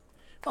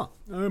Oh,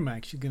 I'm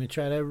actually going to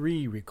try to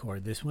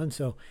re-record this one,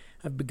 so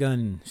I've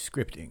begun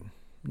scripting.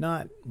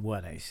 Not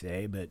what I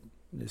say, but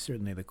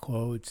certainly the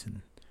quotes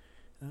and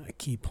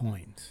key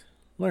points.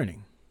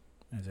 Learning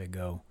as I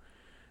go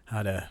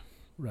how to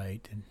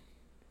write and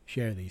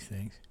share these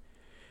things.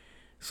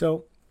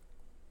 So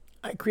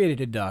I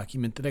created a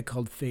document that I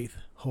called Faith,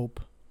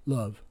 Hope,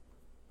 Love.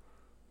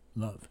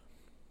 Love.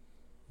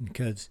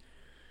 Because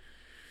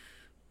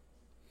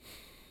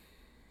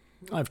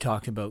I've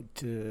talked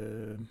about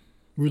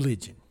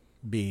religion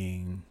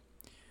being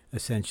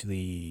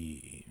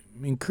essentially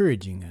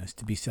encouraging us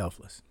to be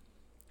selfless.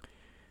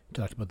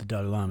 Talked about the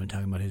Dalai Lama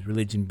talking about his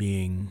religion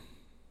being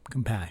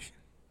compassion.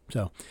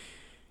 So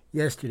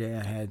yesterday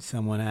I had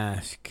someone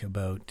ask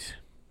about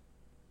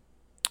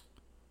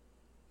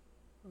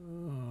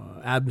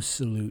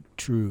absolute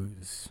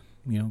truths,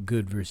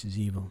 good versus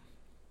evil.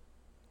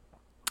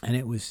 And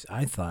it was,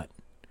 I thought,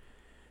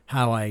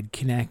 how I'd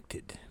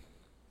connected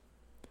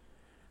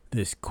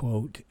this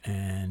quote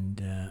and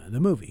the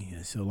movie.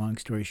 So long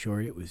story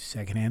short, it was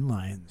Secondhand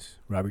Lions,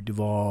 Robert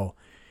Duvall,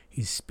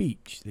 his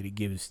speech that he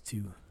gives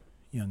to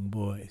young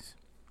boys.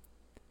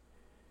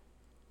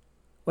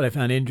 What I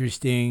found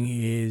interesting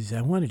is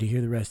I wanted to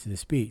hear the rest of the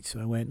speech, so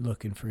I went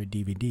looking for a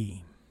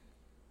DVD.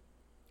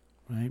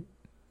 Right?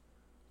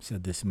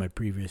 Said this in my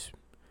previous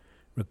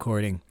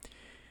recording.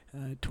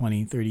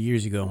 20, 30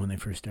 years ago when they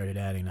first started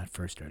adding, not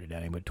first started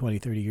adding, but 20,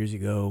 30 years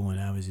ago when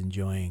I was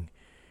enjoying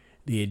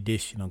the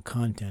additional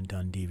content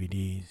on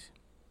DVDs.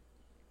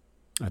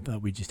 I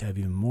thought we'd just have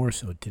even more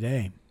so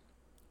today.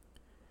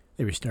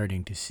 They were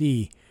starting to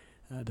see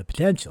the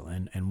potential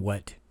and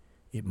what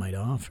it might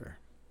offer.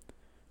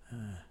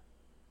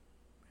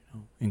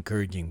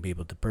 Encouraging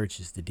people to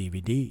purchase the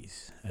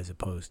DVDs as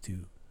opposed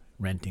to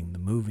renting the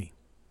movie.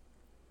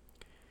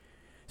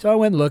 So I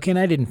went looking.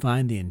 I didn't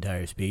find the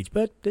entire speech,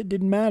 but it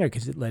didn't matter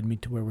because it led me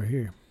to where we're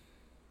here.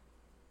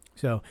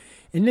 So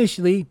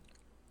initially,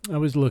 I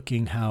was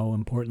looking how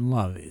important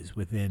love is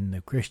within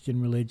the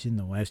Christian religion,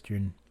 the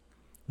Western,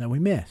 that we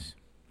miss.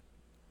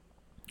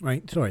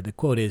 Right? Sorry, the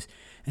quote is,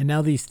 and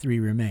now these three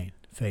remain,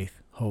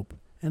 faith, hope,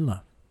 and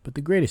love. But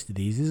the greatest of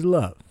these is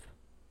love.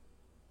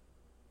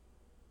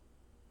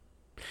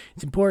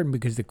 It's important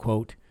because the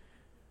quote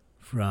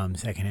from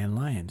Secondhand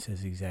Lions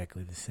says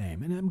exactly the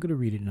same. And I'm going to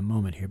read it in a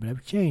moment here, but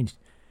I've changed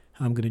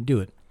how I'm going to do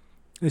it.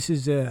 This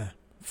is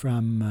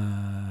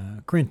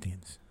from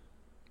Corinthians.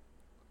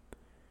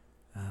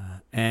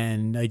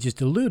 And I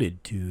just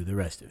alluded to the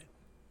rest of it,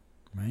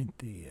 right?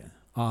 The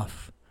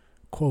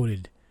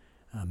off-quoted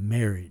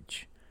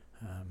marriage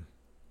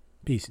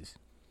pieces.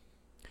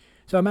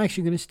 So I'm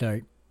actually going to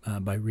start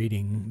by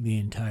reading the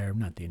entire,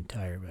 not the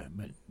entire,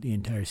 but the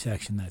entire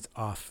section that's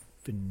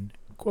often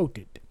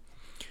quoted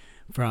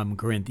from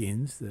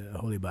Corinthians, the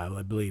Holy Bible.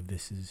 I believe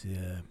this is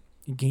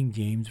King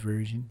James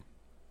Version.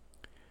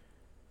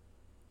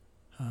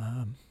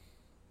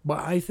 But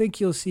I think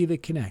you'll see the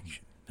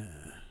connection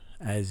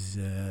as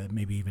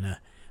maybe even a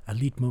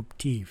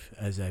leitmotif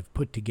as I've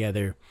put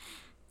together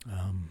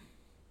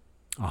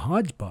a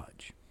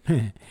hodgepodge.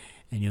 And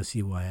you'll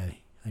see why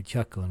I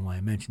chuckle and why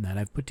I mention that.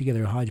 I've put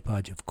together a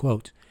hodgepodge of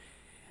quotes,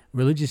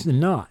 religious and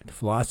not,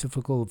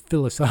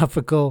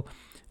 philosophical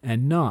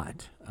and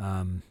not.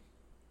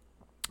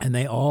 And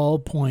they all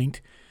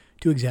point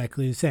to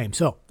exactly the same.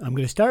 So I'm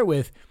going to start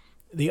with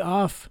the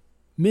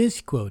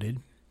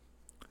misquoted,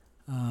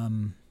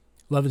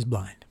 love is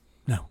blind.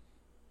 No,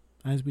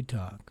 as we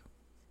talk,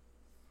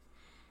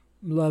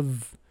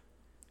 love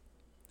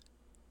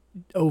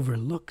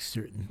overlooks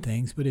certain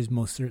things, but is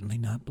most certainly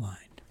not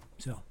blind.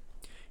 So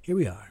here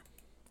we are.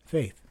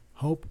 Faith,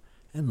 hope,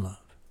 and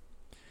love.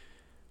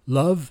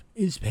 Love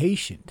is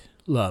patient.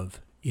 Love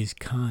is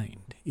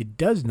kind. It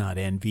does not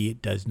envy.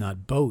 It does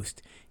not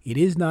boast. It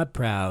is not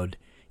proud.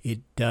 It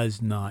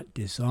does not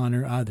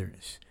dishonor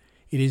others.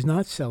 It is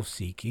not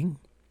self-seeking.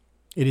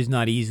 It is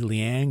not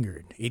easily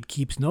angered. It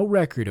keeps no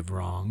record of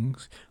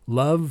wrongs.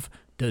 Love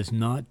does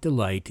not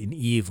delight in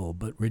evil,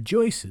 but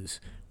rejoices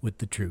with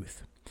the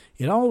truth.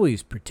 It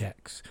always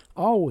protects,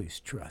 always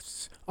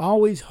trusts,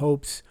 always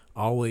hopes,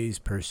 always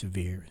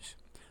perseveres.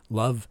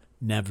 Love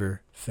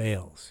never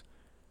fails.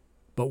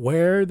 But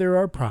where there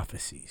are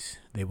prophecies,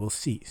 they will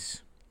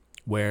cease.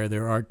 Where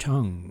there are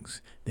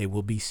tongues, they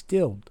will be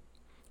stilled.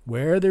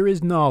 Where there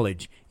is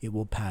knowledge, it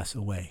will pass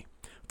away.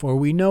 For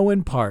we know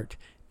in part,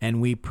 and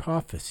we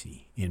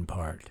prophesy in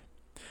part.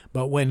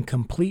 But when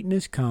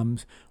completeness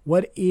comes,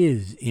 what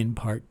is in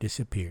part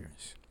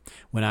disappears.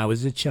 When I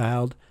was a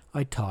child,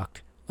 I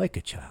talked like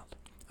a child.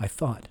 I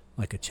thought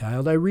like a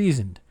child. I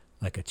reasoned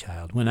like a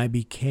child. When I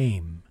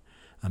became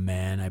a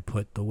man, I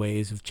put the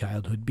ways of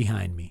childhood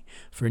behind me.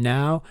 For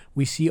now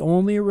we see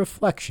only a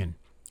reflection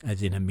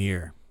as in a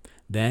mirror.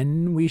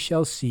 Then we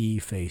shall see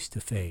face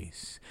to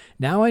face.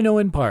 Now I know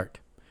in part.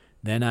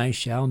 Then I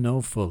shall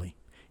know fully,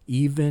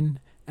 even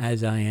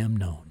as I am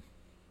known.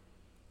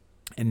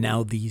 And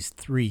now these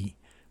three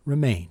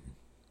remain: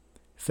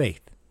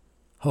 faith,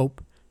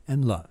 hope,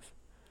 and love.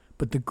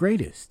 But the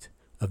greatest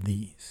of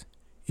these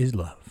is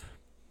love.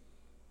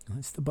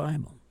 That's the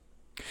Bible.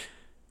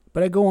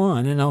 But I go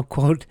on and I'll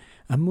quote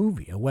a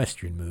movie, a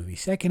Western movie,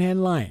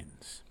 Secondhand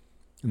Lions,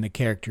 and the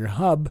character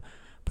Hub,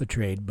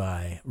 portrayed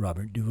by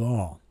Robert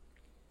Duvall.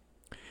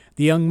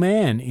 The young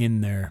man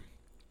in their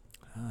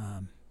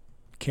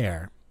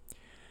care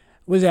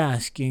was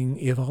asking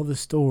if all the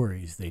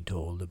stories they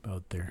told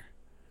about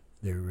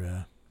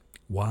their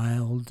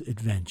wild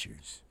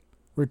adventures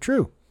were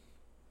true.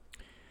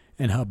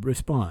 And Hub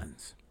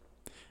responds,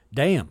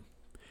 "Damn,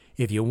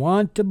 if you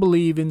want to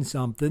believe in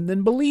something,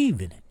 then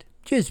believe in it.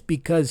 Just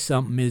because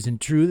something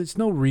isn't true, that's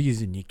no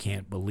reason you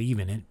can't believe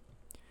in it."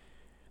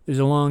 There's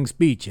a long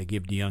speech I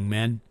give to young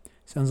men.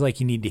 Sounds like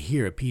you need to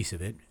hear a piece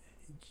of it.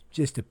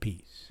 Just a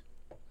piece.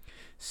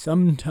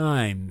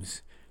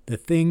 Sometimes the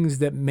things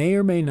that may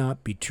or may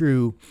not be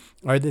true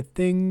are the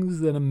things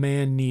that a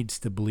man needs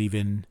to believe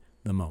in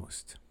the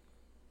most.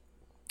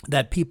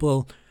 That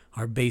people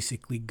are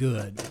basically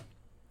good.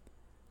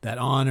 That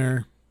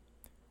honor,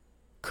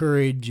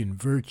 courage,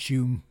 and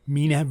virtue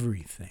mean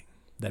everything.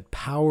 That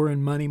power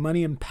and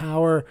money and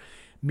power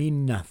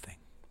mean nothing.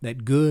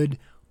 That good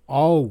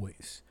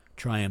always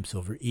triumphs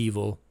over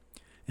evil.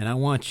 And I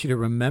want you to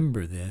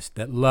remember this,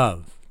 that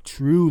love,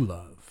 true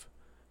love,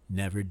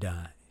 never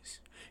dies.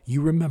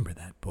 You remember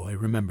that, boy.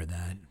 Remember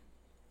that.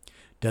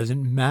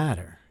 Doesn't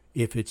matter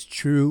if it's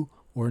true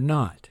or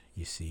not,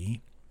 you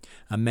see.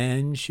 A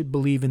man should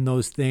believe in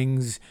those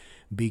things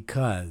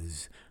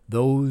because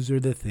those are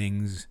the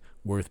things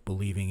worth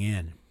believing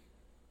in.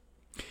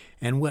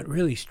 And what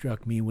really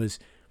struck me was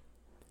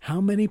how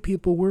many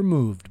people were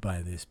moved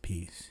by this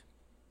piece.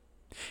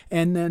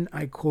 And then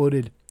I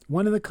quoted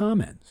one of the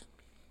comments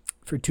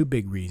for two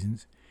big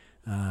reasons.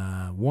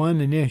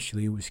 One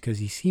initially was because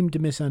he seemed to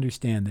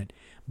misunderstand that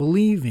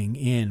believing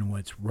in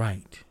what's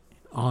right,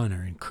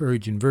 honor and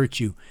courage and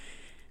virtue,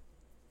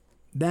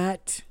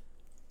 that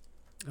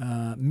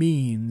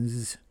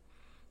means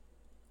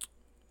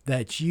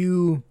that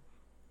you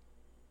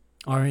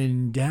are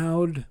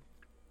endowed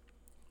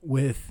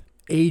with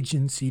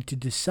agency to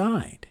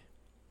decide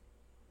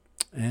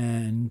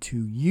and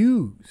to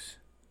use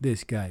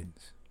this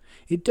guidance.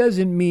 It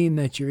doesn't mean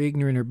that you're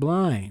ignorant or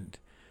blind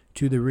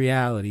to the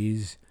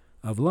realities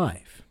of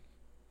life.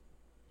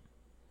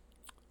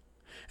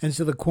 And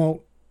so the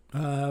quote,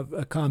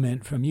 a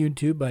comment from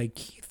YouTube by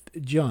Keith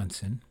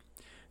Johnson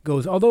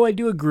goes, "Although I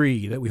do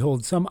agree that we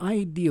hold some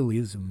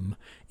idealism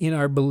in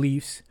our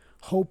beliefs,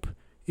 hope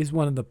is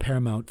one of the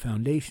paramount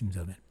foundations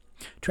of it.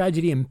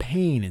 Tragedy and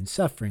pain and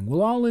suffering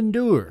will all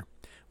endure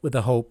with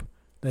the hope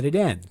that it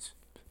ends,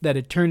 that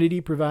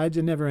eternity provides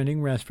a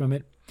never-ending rest from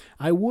it.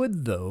 I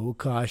would, though,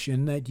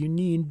 caution that you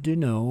need to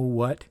know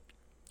what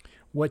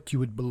you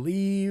would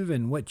believe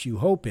and what you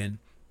hope in.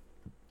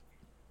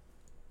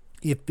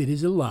 If it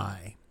is a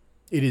lie,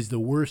 it is the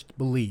worst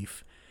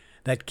belief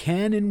that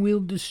can and will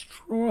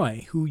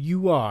destroy who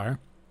you are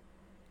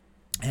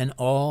and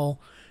all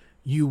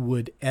you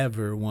would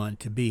ever want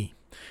to be.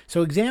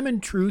 So examine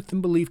truth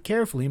and belief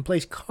carefully and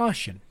place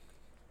caution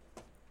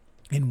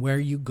in where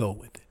you go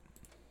with it."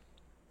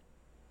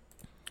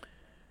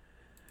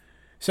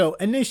 So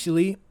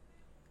initially,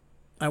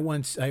 I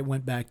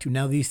went back to,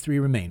 now these three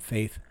remain: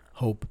 faith,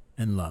 hope,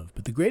 and love.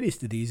 But the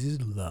greatest of these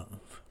is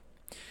love.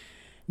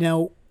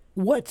 Now,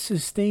 what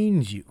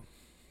sustains you?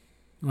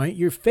 Right?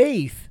 Your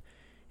faith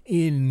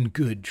in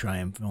good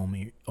triumph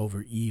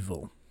over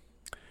evil.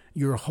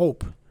 Your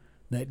hope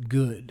that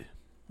good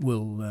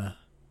will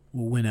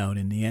win out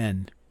in the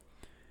end.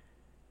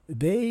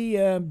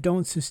 They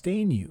don't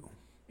sustain you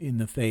in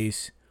the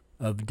face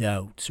of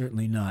doubt.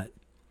 Certainly not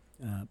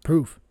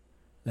proof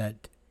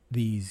that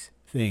these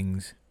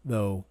things,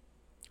 though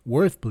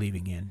worth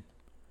believing in,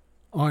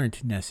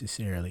 aren't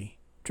necessarily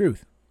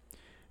truth.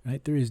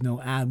 Right? There is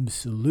no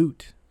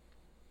absolute.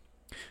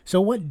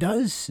 So what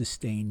does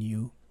sustain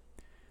you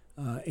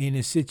in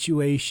a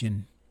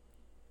situation?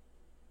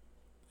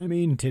 I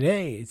mean,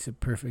 today it's a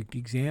perfect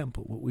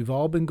example. What we've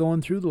all been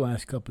going through the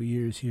last couple of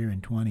years here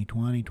in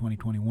 2020,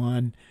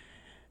 2021,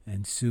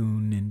 and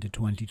soon into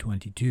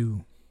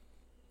 2022.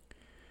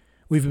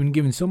 We've been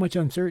given so much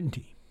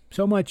uncertainty,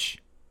 so much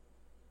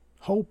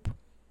hope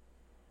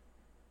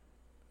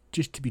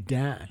just to be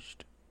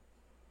dashed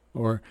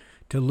or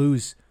to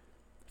lose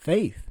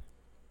faith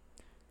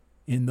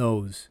in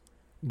those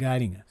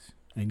guiding us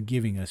and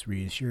giving us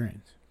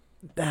reassurance.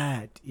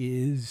 That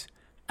is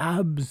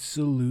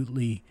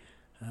absolutely,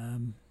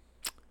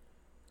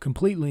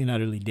 completely and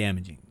utterly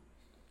damaging.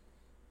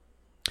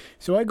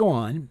 So I go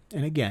on,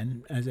 and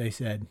again, as I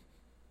said,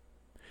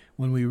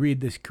 when we read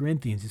this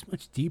Corinthians, it's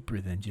much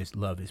deeper than just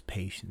love is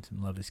patience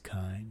and love is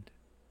kind.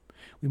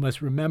 We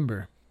must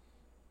remember,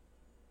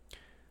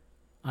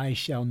 I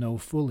shall know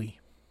fully,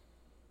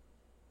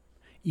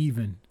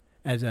 even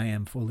as I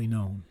am fully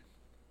known.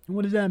 And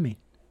what does that mean?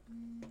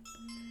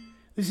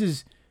 This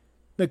is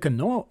the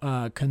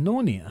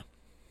koinonia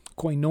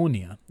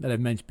that I've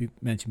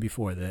mentioned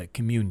before, the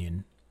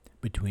communion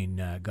between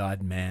God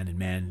and man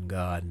and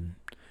God, and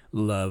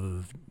love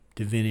of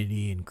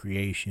divinity and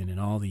creation and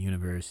all the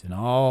universe and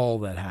all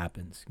that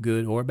happens,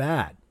 good or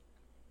bad.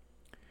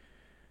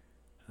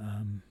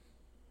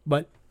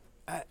 But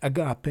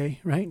agape,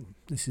 right?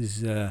 This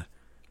is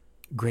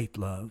great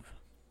love.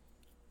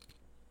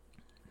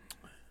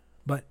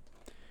 But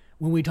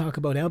when we talk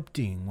about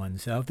emptying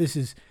oneself, this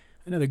is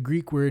another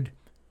Greek word,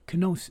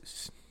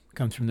 kenosis.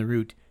 Comes from the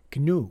root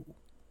keno,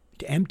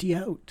 to empty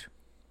out.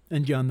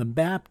 And John the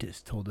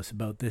Baptist told us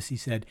about this. He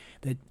said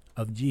that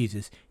of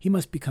Jesus, he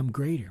must become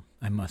greater,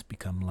 I must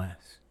become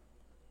less.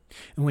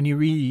 And when you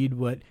read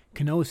what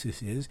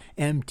kenosis is,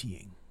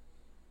 emptying,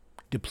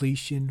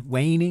 depletion,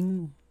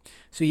 waning,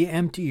 so you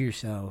empty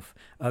yourself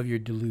of your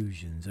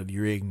delusions, of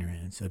your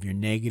ignorance, of your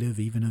negative,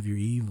 even of your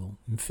evil,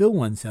 and fill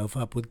oneself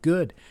up with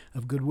good,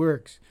 of good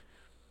works.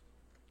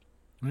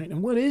 Right?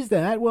 And what is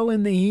that? Well,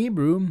 in the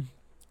Hebrew,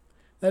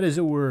 that is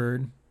a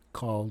word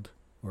called,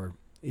 or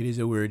it is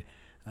a word,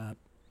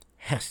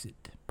 chesed.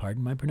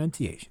 Pardon my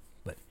pronunciation,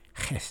 but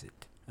chesed.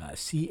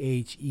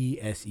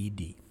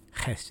 C-H-E-S-E-D.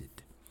 Chesed.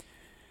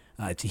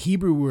 It's a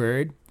Hebrew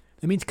word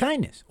that means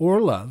kindness or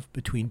love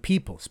between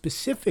people,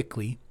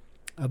 specifically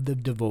of the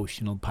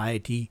devotional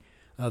piety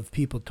of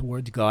people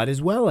towards God,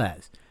 as well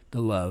as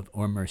the love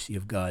or mercy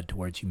of God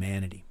towards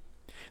humanity.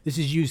 This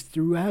is used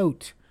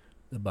throughout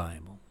the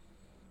Bible.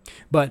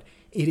 But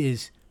it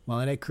is,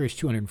 well, it occurs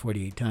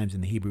 248 times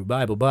in the Hebrew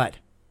Bible, but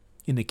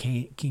in the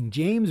King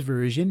James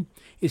Version,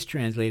 it's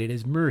translated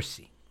as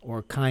mercy,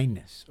 or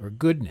kindness, or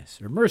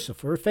goodness, or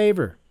merciful, or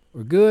favor,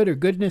 or good, or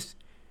goodness.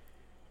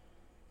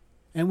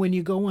 And when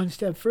you go one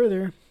step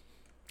further,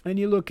 and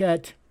you look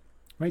at,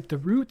 right, the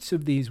roots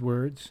of these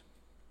words,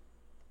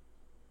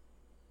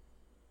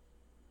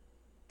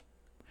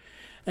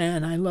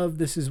 and I love,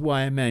 this is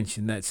why I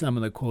mentioned that some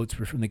of the quotes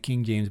were from the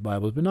King James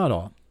Bibles, but not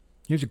all.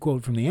 Here's a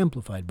quote from the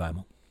Amplified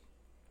Bible,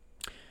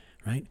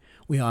 right?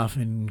 We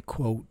often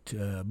quote,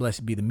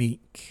 blessed be the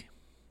meek,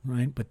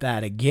 right? But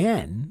that,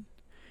 again,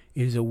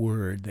 is a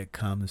word that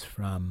comes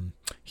from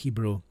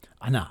Hebrew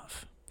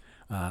anav,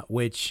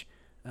 which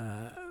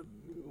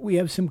we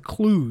have some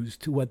clues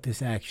to what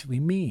this actually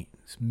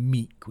means.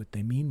 Meek, what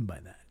they mean by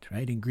that,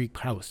 right? In Greek,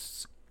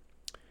 praus.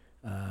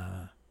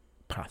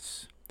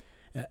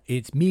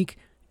 It's meek,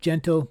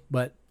 gentle,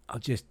 but I'll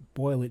just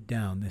boil it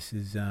down. This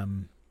is,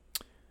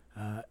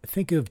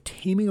 think of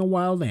taming a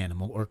wild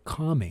animal or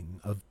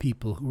calming of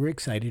people who are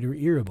excited or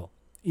irritable,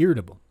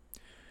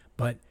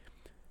 but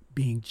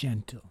being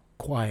gentle,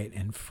 quiet,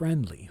 and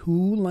friendly,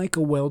 who, like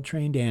a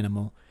well-trained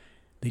animal,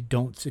 they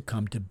don't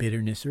succumb to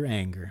bitterness or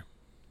anger,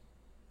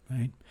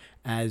 right?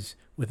 As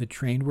with a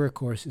trained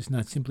workhorse, it's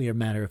not simply a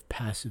matter of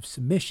passive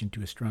submission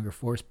to a stronger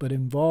force, but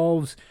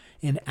involves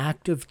an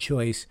active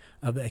choice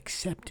of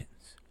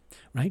acceptance,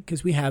 right?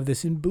 Because we have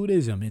this in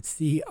Buddhism. It's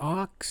the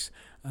ox,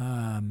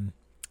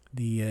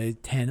 the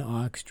 10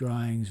 ox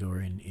drawings, or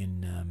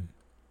in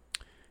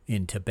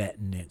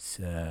Tibetan, it's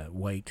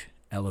white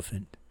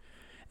elephant.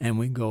 And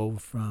we go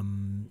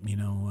from,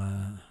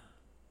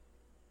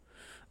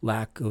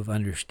 lack of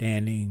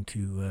understanding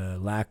to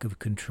lack of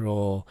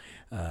control,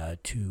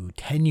 to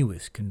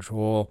tenuous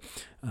control,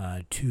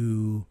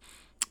 to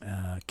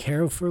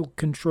careful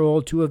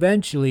control, to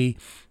eventually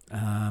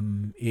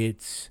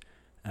it's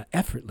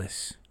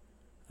effortless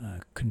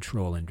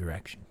control and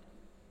direction.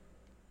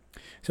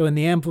 So in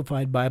the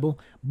Amplified Bible,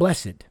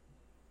 blessed,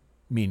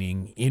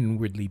 meaning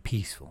inwardly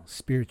peaceful,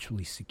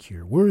 spiritually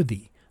secure,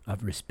 worthy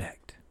of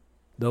respect.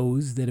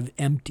 Those that have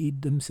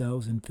emptied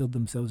themselves and filled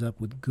themselves up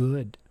with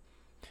good.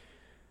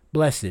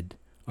 Blessed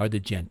are the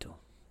gentle.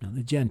 Now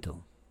the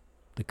gentle,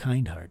 the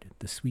kind-hearted,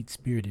 the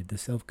sweet-spirited, the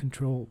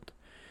self-controlled.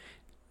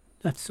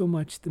 Not so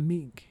much the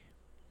meek.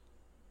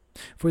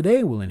 For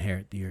they will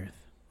inherit the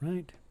earth,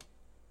 right?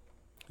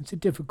 It's a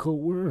difficult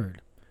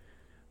word.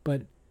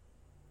 But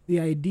the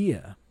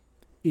idea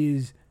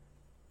is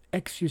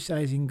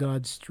exercising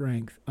God's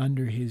strength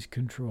under his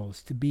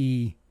controls to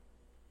be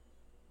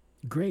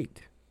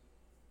great,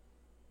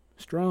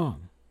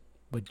 strong,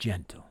 but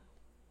gentle,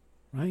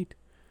 right?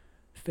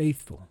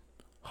 Faithful,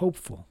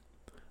 hopeful,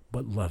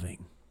 but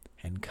loving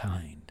and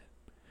kind.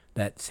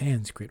 That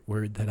Sanskrit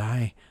word that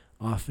I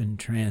often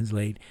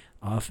translate,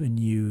 often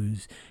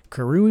use,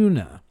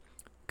 karuna,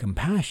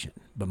 compassion,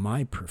 but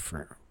my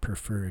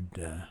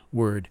preferred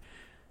word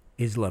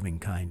is loving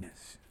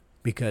kindness.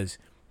 Because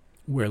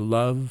where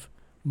love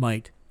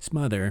might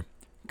smother,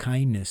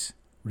 kindness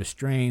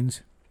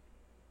restrains.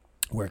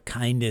 Where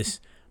kindness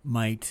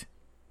might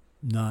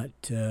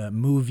not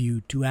move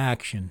you to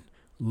action,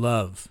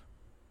 love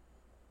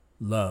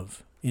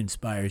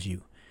inspires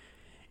you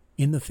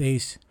in the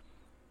face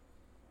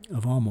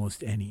of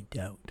almost any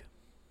doubt.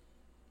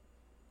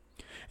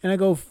 And I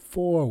go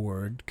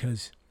forward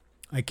because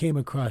I came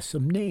across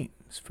some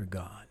names for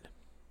God.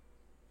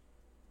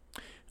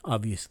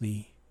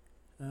 Obviously,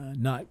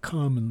 not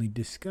commonly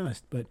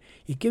discussed, but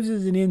it gives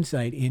us an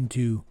insight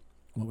into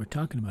what we're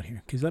talking about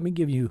here. Because let me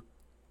give you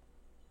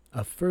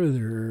a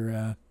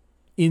further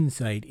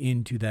insight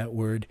into that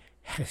word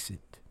Hesed.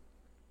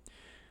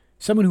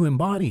 Someone who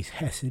embodies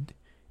Hesed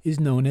is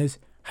known as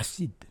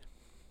Hasid.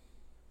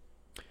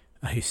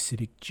 A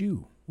Hasidic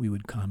Jew, we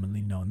would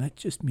commonly know. And that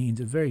just means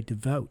a very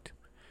devout,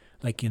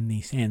 like in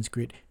the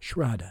Sanskrit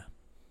Shraddha.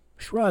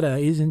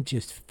 Shraddha isn't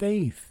just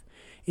faith.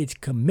 It's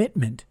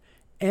commitment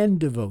and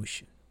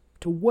devotion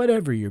to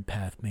whatever your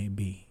path may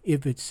be.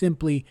 If it's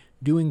simply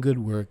doing good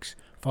works,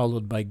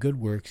 followed by good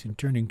works and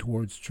turning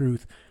towards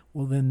truth,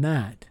 well, then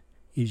that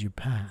is your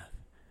path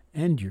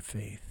and your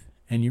faith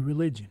and your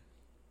religion.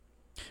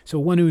 So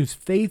one who is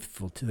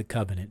faithful to the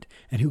covenant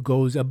and who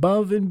goes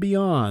above and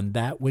beyond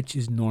that which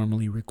is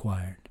normally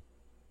required.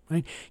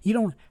 Right? You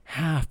don't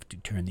have to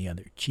turn the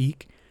other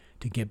cheek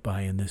to get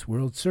by in this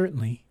world.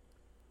 Certainly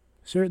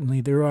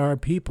there are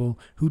people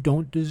who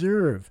don't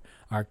deserve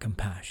our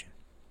compassion.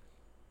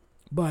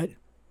 But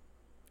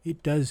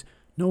it does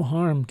no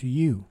harm to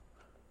you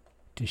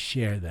to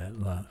share that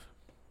love.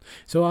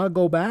 So I'll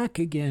go back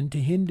again to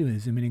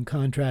Hinduism and in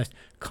contrast,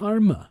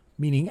 karma,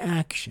 meaning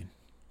action,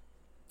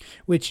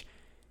 which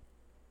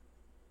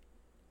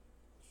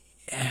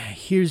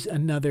here's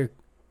another,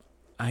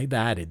 I've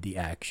added the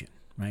action,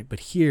 right? But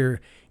here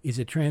is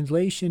a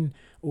translation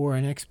or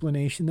an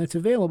explanation that's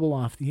available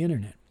off the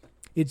internet.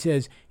 It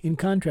says, in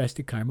contrast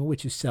to karma,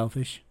 which is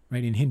selfish,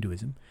 right, in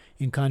Hinduism,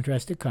 in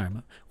contrast to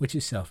karma, which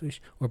is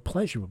selfish or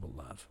pleasurable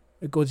love,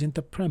 it goes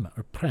into prema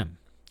or prem.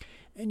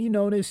 And you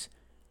notice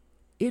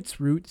its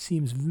root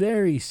seems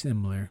very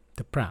similar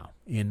to prau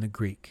in the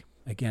Greek.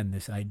 Again,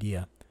 this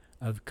idea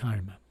of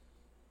karma,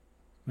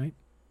 right?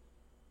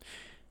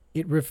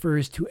 It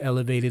refers to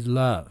elevated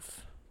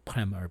love,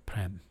 prema or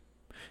prem.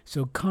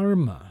 So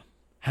karma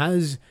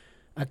has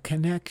a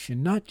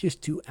connection not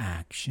just to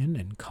action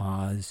and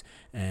cause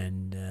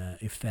and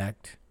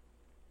effect,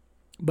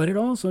 but it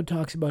also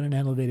talks about an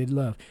elevated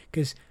love.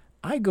 Because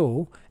I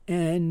go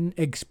and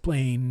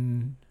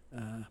explain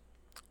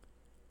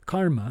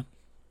karma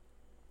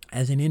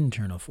as an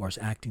internal force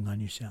acting on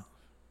yourself,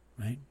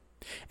 right?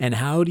 And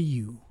how do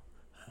you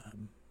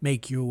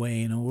make your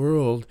way in a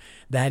world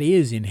that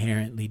is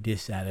inherently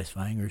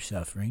dissatisfying or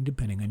suffering,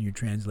 depending on your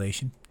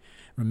translation?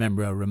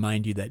 Remember, I'll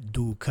remind you that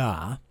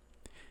dukkha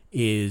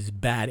is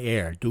bad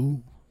air.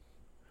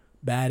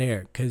 Bad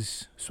air,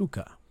 because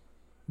sukha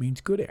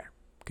means good air.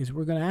 Because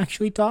we're going to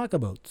actually talk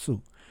about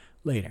su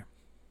later.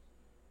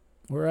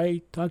 Or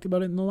I talked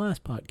about it in the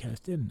last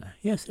podcast, didn't I?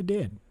 Yes, I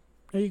did.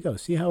 There you go.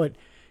 See how it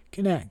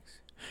connects.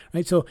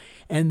 Right? So,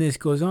 and this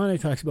goes on.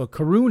 It talks about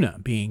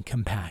karuna being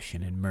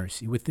compassion and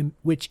mercy,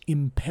 which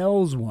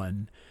impels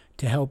one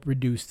to help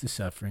reduce the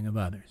suffering of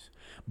others.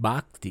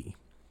 Bhakti,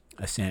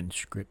 a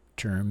Sanskrit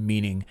term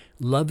meaning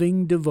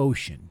loving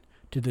devotion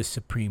to the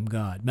Supreme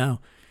God. Now,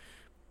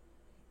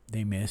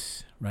 they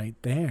miss right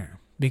there.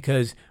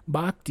 Because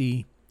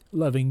bhakti,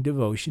 loving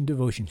devotion,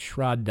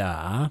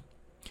 shraddha,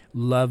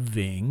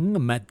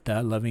 loving,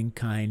 metta, loving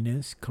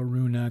kindness,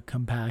 karuna,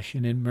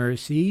 compassion, and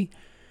mercy.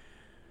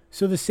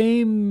 So the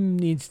same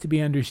needs to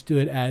be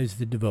understood as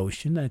the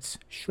devotion. That's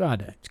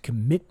shraddha. It's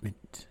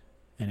commitment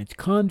and it's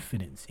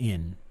confidence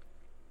in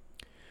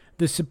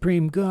the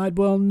Supreme God.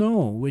 Well, no.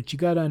 What you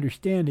got to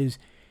understand is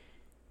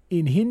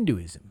in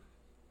Hinduism,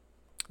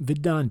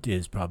 Vedanta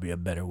is probably a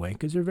better way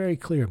because they're very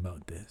clear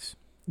about this.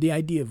 The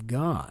idea of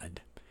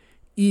God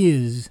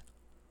is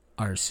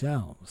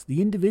ourselves,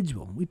 the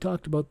individual. We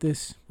talked about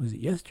this, was it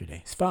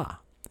yesterday? Sva.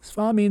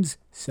 Sva means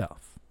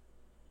self,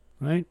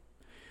 right?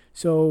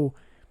 So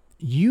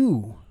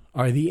you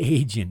are the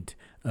agent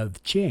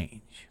of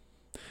change.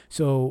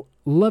 So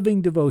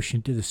loving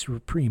devotion to the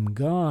Supreme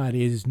God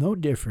is no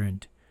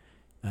different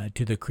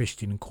to the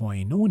Christian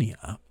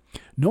koinonia,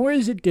 nor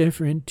is it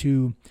different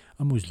to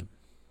a Muslim.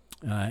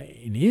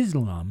 In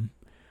Islam,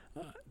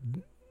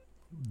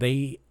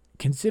 they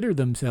consider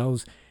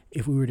themselves,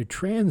 if we were to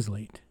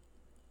translate,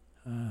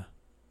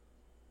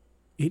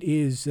 it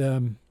is,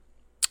 well,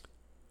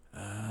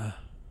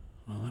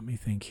 let me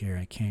think here.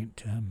 I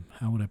can't,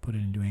 how would I put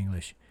it into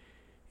English?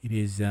 It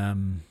is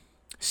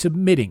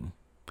submitting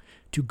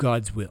to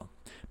God's will.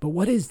 But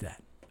what is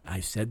that?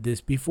 I've said this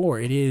before.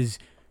 It is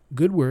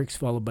good works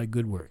followed by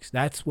good works.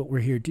 That's what we're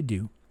here to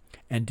do,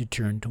 and to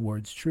turn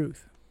towards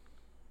truth.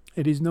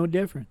 It is no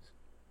difference.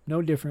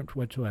 No different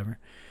whatsoever.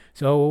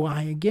 So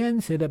I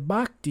again say that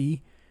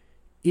bhakti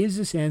is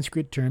a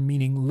Sanskrit term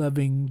meaning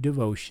loving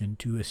devotion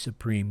to a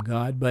supreme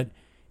God, but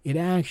it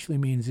actually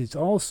means it's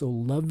also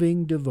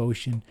loving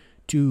devotion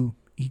to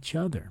each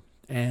other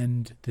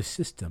and the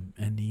system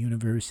and the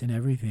universe and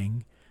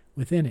everything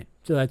within it.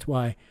 So that's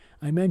why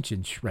I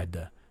mentioned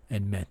shraddha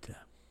and metta.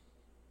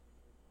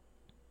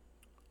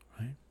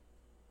 Right?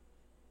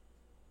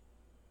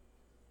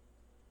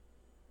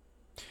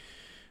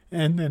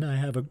 And then I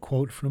have a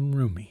quote from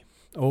Rumi.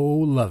 O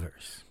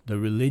lovers, the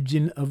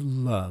religion of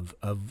love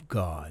of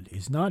God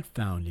is not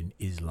found in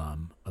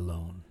Islam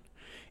alone.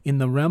 In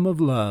the realm of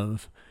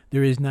love,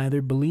 there is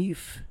neither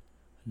belief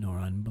nor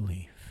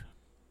unbelief.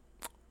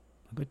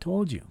 Like I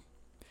told you,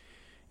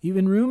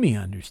 even Rumi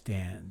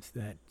understands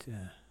that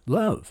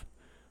love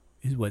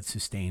is what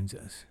sustains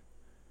us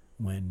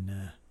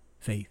when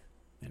faith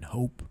and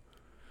hope,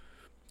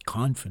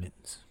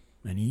 confidence,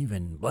 and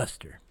even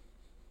bluster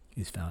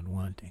is found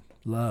wanting.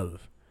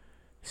 Love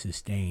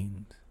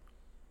sustains.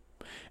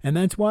 And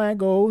that's why I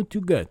go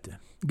to Goethe.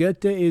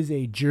 Goethe is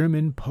a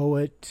German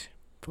poet,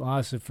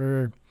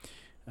 philosopher,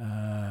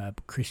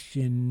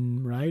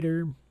 Christian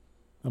writer,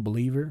 a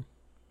believer,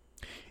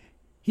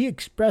 he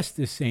expressed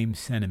the same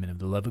sentiment of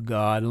the love of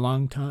God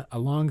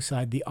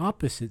alongside the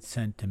opposite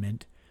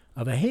sentiment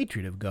of a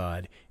hatred of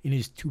God in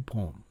his two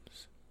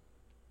poems.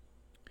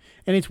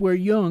 And it's where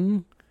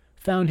Jung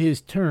found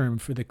his term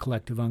for the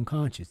collective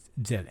unconscious,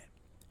 Zelle,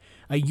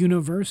 a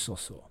universal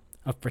soul,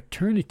 a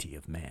fraternity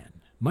of man,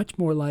 much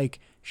more like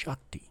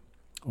Shakti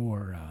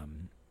or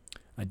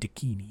a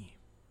Dakini.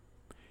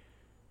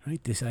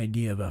 Right? This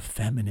idea of a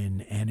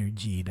feminine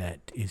energy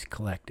that is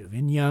collective.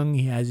 In Jung,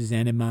 he has his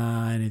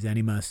anima and his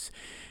animus.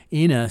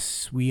 In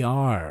us, we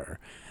are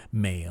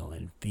male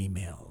and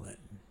female and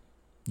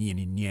yin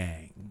and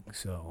yang.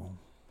 So,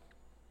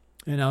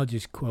 and I'll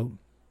just quote,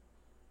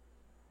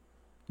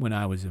 when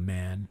I was a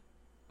man,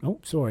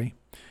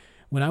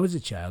 when I was a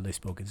child, I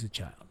spoke as a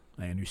child.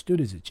 I understood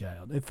as a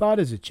child. I thought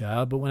as a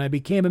child, but when I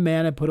became a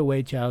man, I put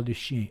away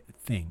childish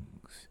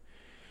things.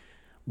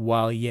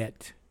 While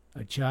yet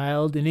a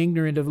child and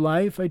ignorant of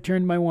life, I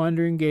turned my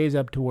wandering gaze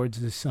up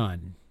towards the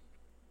sun,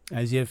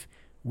 as if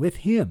with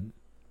him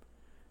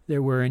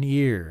there were an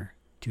ear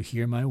to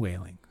hear my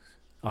wailings,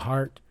 a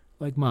heart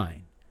like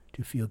mine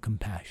to feel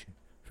compassion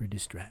for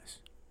distress.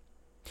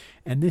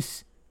 And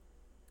this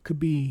could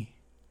be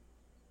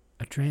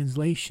a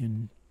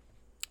translation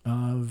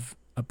of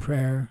a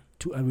prayer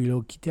to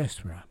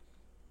Avalokitesvara,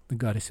 the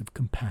goddess of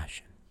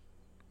compassion,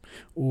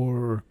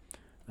 or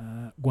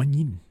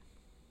Guanyin,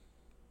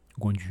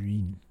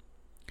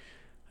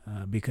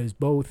 because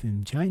both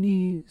in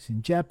Chinese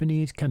and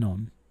Japanese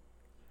canon,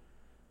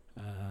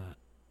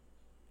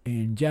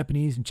 in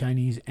Japanese and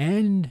Chinese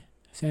and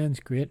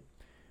Sanskrit,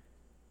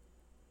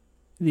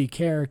 the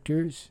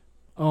characters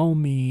all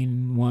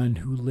mean one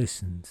who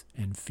listens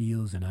and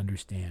feels and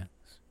understands.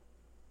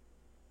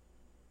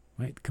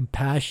 Right?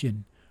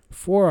 Compassion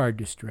for our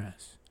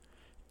distress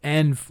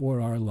and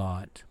for our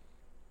lot.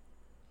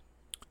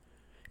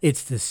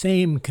 It's the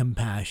same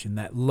compassion,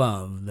 that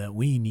love that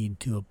we need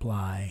to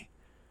apply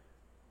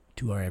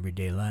to our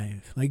everyday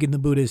life. Like in the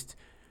Buddhist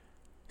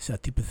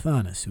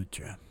Satipatthana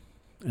Sutra,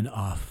 an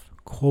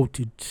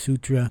oft-quoted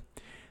sutra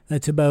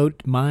that's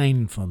about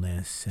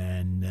mindfulness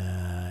and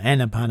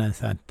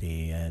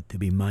anapanasati, to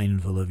be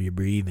mindful of your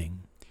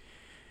breathing.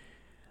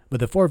 But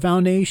the four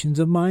foundations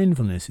of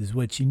mindfulness is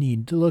what you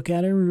need to look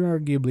at, or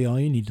arguably all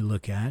you need to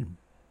look at,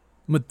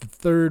 with the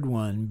third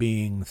one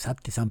being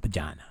sati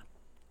sampajana,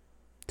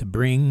 to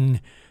bring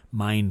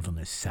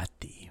mindfulness,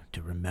 sati,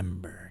 to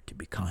remember, to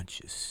be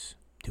conscious,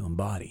 to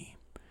embody.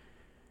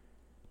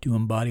 To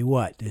embody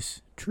what?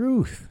 This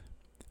truth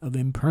of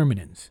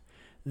impermanence,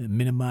 the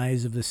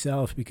minimize of the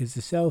self, because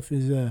the self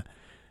is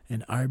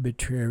an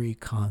arbitrary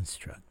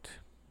construct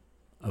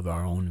of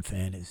our own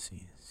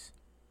fantasies.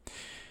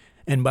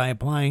 And by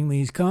applying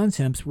these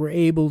concepts, we're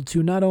able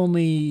to not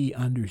only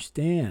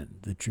understand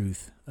the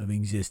truth of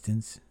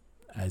existence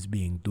as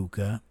being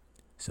dukkha,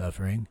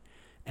 suffering,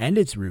 and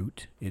its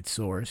root, its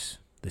source,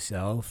 the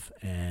self,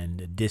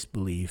 and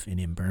disbelief in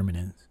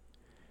impermanence.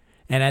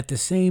 And at the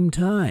same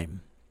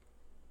time,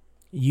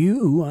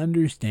 you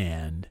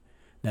understand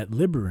that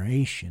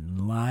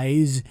liberation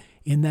lies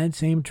in that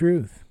same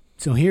truth.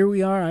 So here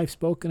we are, I've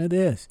spoken of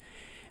this.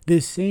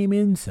 This same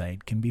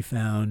insight can be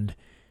found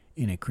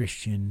in a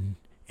Christian,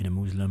 in a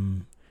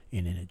Muslim,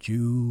 in a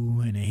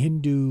Jew, in a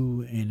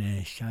Hindu, in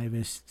a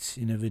Shaivist,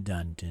 in a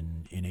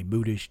Vedantin, in a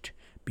Buddhist,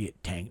 be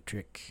it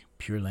Tantric,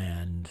 Pure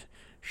Land,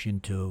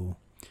 Shinto,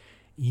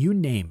 you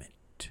name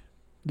it.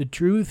 The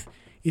truth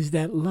is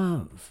that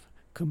love,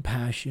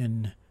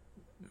 compassion,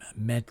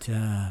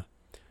 metta,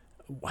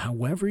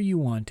 however you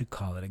want to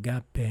call it,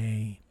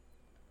 agape,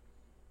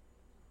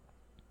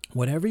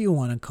 whatever you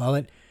want to call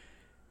it,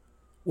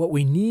 what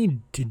we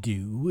need to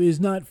do is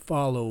not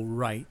follow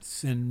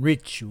rites and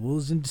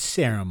rituals and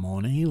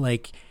ceremony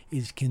like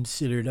is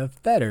considered a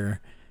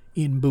fetter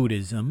in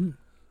Buddhism.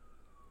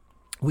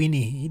 We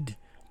need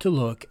to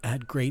look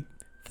at great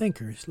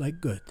thinkers like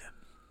Goethe,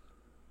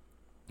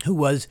 who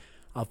was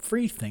a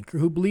free thinker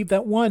who believed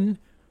that one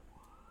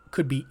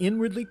could be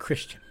inwardly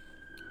Christian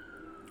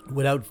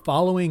without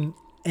following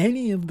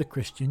any of the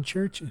Christian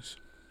churches,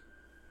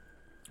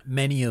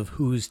 many of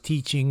whose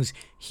teachings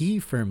he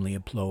firmly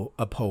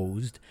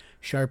opposed,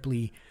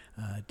 sharply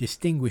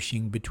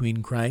distinguishing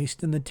between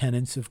Christ and the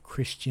tenets of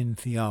Christian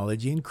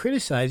theology and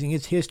criticizing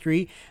its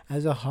history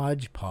as a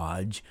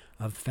hodgepodge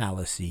of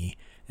fallacy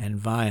and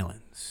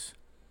violence.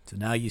 So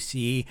now you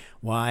see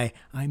why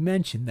I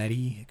mentioned that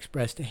he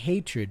expressed a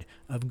hatred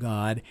of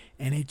God,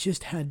 and it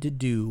just had to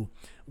do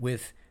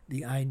with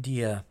the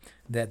idea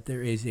that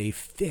there is a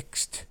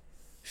fixed,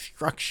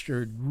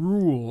 structured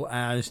rule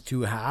as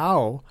to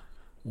how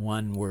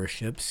one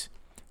worships,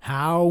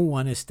 how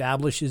one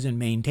establishes and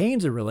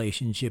maintains a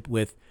relationship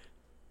with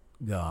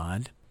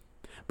God,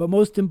 but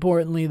most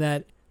importantly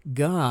that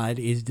God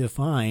is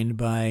defined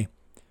by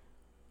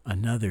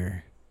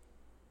another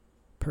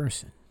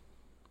person.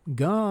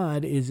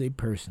 God is a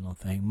personal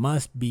thing,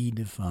 must be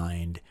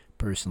defined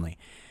personally.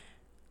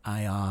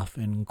 I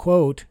often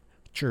quote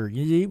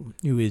Zhi,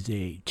 who is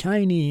a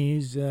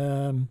Chinese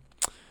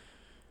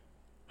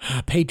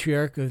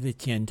patriarch of the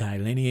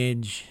Tiantai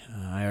lineage.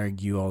 I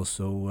argue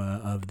also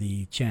of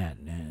the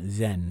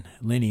Zen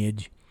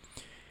lineage.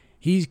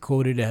 He's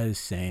quoted as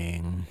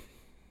saying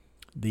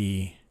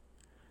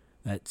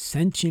that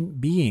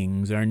sentient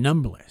beings are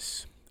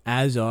numberless,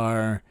 as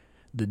are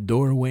the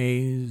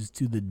doorways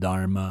to the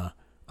Dharma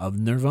of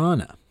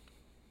Nirvana.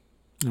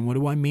 And what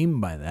do I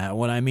mean by that?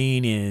 What I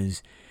mean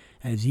is,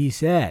 as he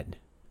said,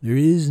 there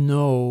is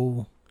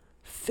no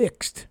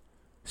fixed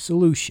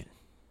solution.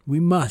 We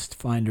must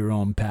find our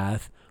own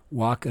path,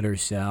 walk it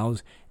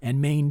ourselves,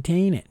 and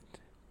maintain it.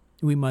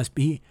 We must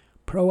be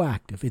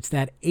proactive. It's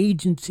that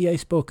agency I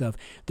spoke of.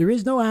 There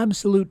is no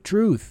absolute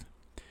truth,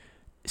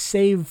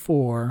 save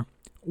for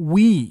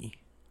we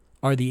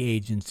are the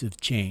agents of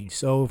change.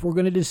 So if we're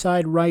going to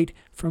decide right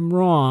from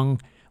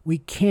wrong, we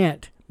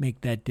can't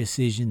make that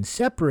decision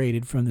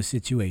separated from the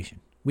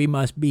situation. We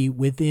must be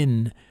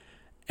within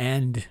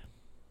and,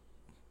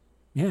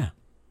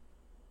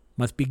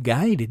 must be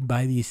guided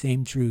by these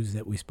same truths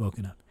that we've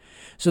spoken of.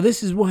 So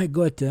this is why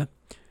Goethe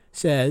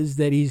says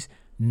that he's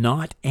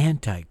not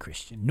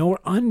anti-Christian, nor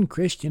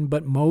un-Christian,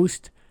 but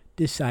most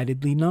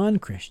decidedly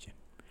non-Christian.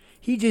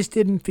 He just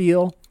didn't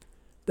feel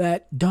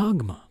that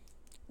dogma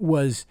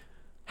was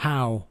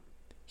how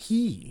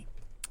he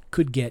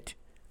could get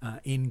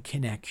in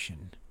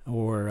connection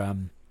or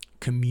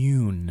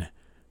commune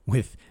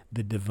with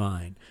the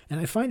divine. And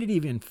I find it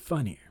even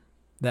funnier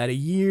that a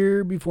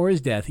year before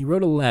his death, he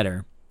wrote a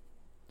letter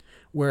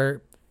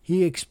where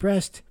he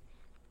expressed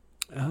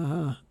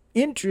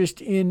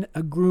interest in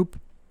a group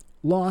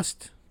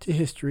lost to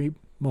history,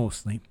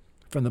 mostly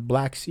from the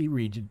Black Sea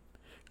region,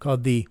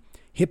 called the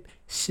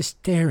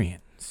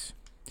Hypsisterians.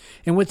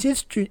 And what's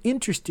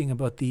interesting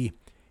about the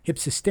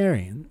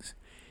Hypsisterians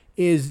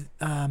is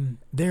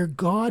their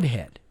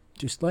godhead,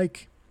 just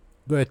like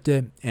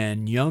Goethe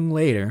and Jung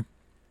later,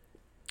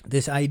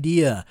 this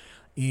idea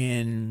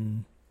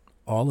in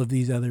all of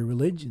these other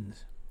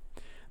religions.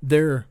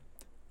 Their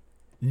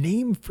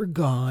name for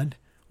God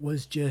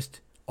was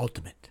just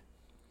ultimate,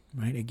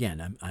 right?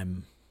 Again,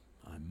 I'm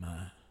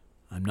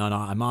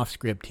off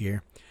script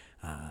here,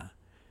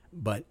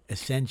 but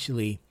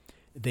essentially,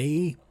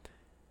 they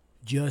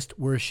just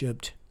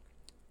worshipped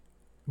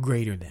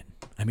greater than.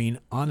 I mean,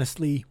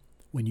 honestly,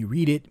 when you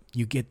read it,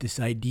 you get this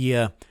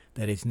idea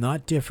that it's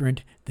not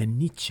different than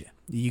Nietzsche.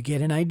 You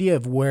get an idea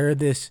of where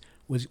this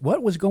was,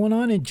 what was going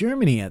on in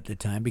Germany at the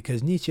time,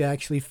 because Nietzsche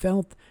actually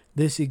felt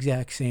this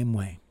exact same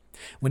way.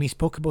 When he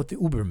spoke about the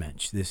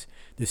Übermensch, this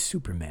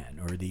Superman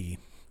or the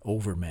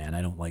Overman,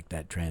 I don't like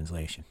that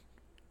translation.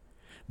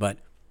 But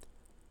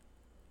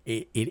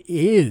it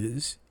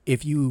is,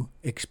 if you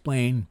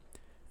explain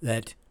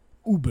that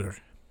Uber,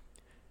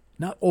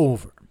 not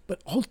over,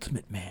 but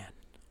ultimate man.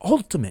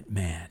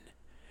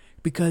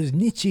 Because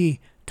Nietzsche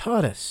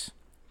taught us,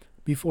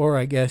 before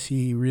I guess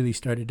he really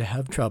started to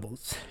have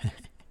troubles,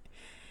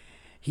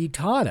 he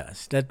taught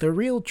us that the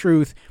real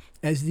truth,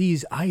 as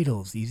these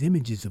idols, these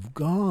images of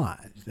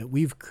God that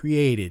we've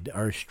created,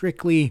 are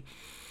strictly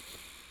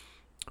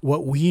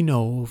what we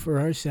know for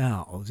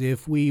ourselves.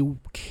 If we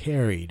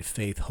carried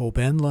faith, hope,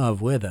 and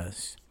love with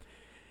us,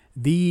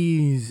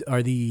 these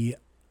are the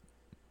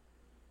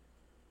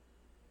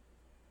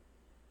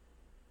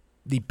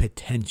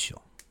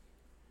potential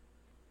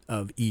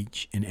of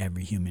each and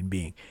every human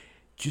being.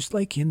 Just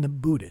like in the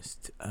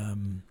Buddhist,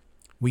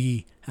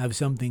 we have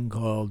something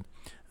called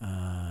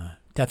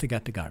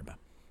Tathagata Garba.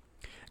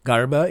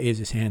 Garba is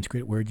a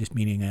Sanskrit word just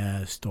meaning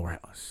a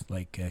storehouse,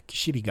 like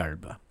Kshiri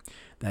Garba.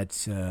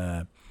 That's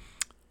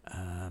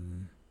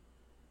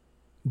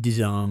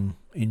Dizang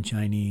in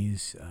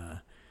Chinese,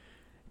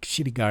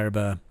 Kshiri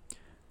Garba,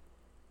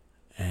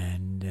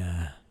 and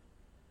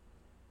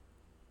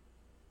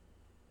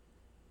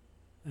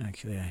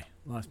actually I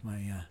lost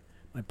my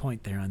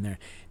point there on there.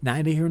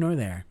 Neither here nor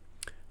there.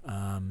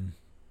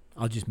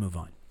 I'll just move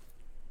on.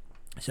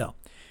 So,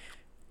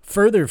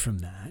 further from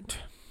that,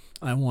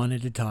 I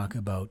wanted to talk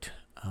about,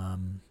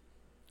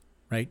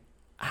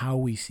 how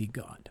we see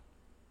God.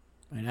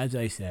 And as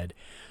I said,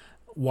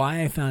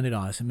 why I found it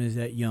awesome is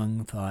that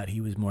Jung thought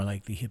he was more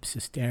like the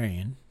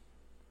Hypsisterian,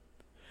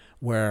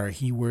 where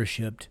he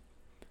worshipped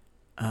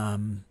a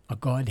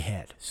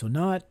godhead. So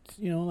not,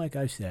 like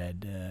I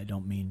said, I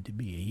don't mean to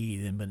be a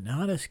heathen, but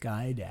not a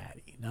sky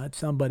daddy, not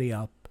somebody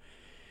up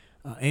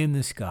in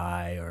the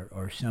sky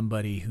or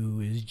somebody who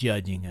is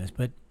judging us,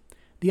 but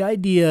the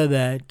idea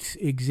that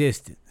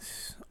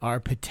existence, our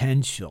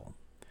potential,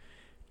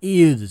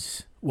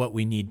 is what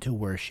we need to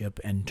worship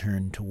and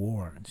turn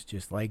towards,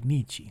 just like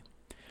Nietzsche.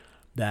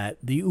 That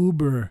the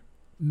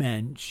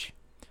Übermensch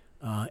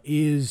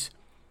is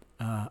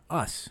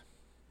us,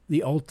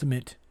 the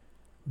ultimate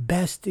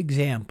best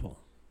example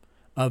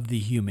of the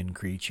human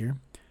creature,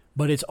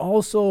 but it's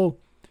also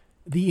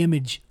the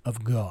image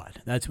of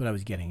God. That's what I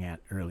was getting at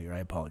earlier. I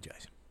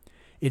apologize.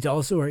 It's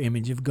also our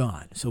image of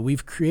God. So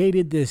we've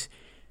created this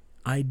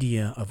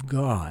idea of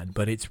God,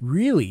 but it's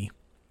really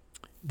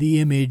the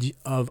image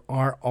of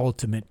our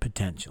ultimate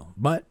potential.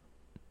 But,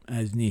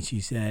 as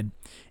Nietzsche said,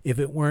 if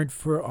it weren't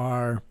for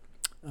our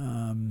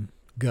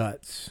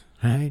guts,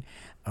 right,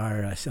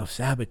 our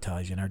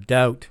self-sabotage and our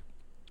doubt,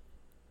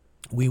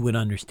 we would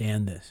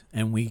understand this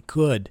and we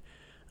could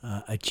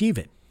achieve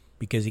it.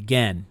 Because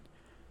again,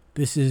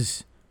 this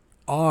is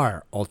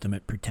our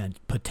ultimate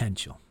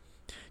potential.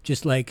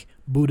 Just like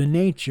Buddha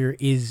nature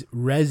is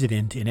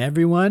resident in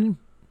everyone,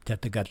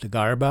 Tathagata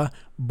Garbha,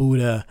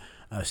 Buddha,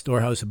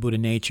 storehouse of Buddha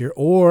nature,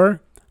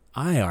 or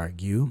I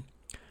argue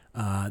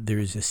there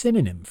is a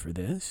synonym for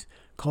this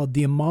called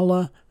the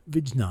Amala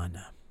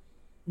Vijnana,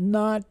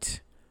 not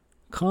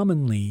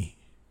commonly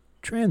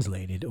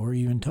translated or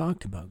even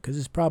talked about because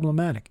it's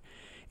problematic.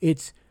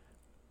 It's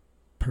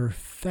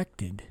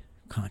perfected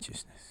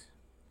consciousness,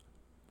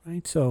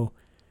 right? So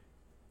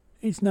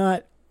it's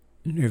not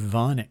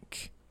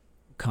nirvanic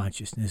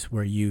consciousness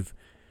where you've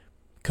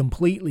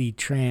completely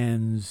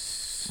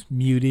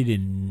transmuted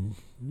and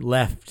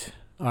left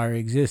our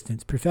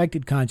existence.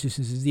 Perfected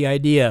consciousness is the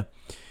idea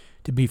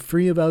to be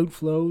free of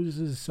outflows,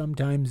 is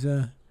sometimes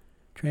a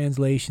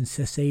translation,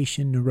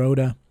 cessation,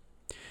 nirodha.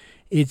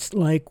 It's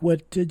like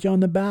what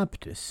John the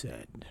Baptist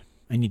said.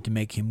 I need to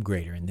make him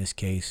greater, in this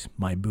case,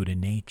 my Buddha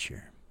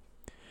nature,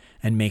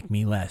 and make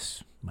me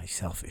less, my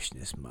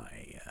selfishness,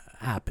 my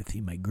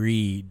apathy, my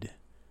greed.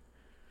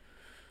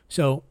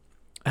 So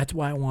that's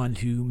why I want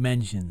to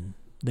mention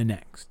the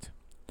next.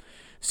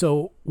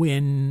 So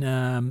when,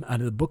 out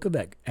of the book of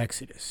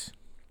Exodus,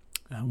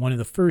 one of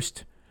the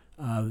first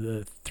of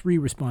the three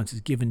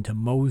responses given to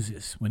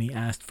Moses when he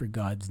asked for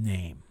God's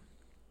name.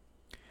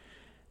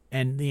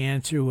 And the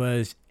answer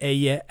was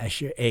Ehyeh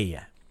Asher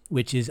Ehyeh,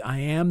 which is I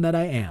am that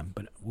I am.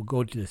 But we'll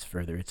go to this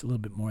further. It's a little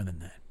bit more than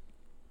that.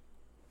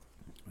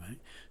 Right?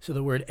 So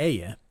the word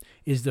Ehyeh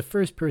is the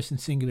first person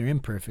singular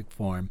imperfect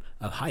form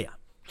of Haya,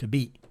 to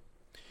be.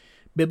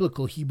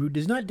 Biblical Hebrew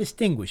does not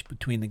distinguish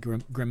between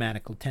the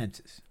grammatical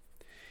tenses.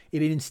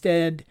 It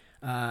instead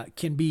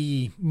can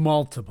be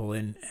multiple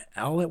and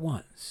all at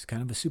once,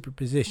 kind of a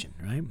superposition,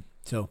 right?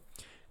 So,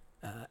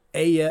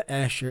 Ehyeh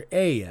Asher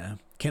Ehyeh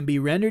can be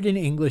rendered in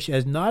English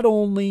as not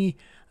only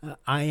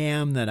I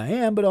am that I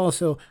am, but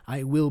also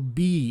I will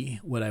be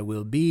what I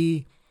will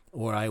be,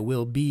 or I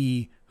will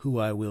be who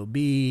I will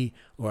be,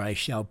 or I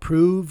shall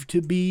prove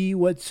to be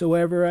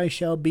whatsoever I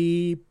shall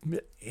be,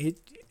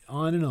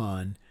 on and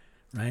on,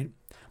 right?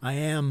 I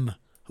am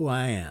who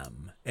I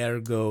am,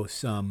 ergo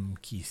sum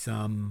qui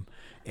sum,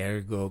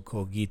 ergo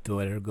cogito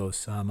ergo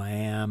sum, I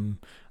am,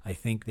 I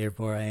think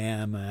therefore I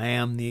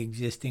am the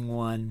existing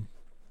one.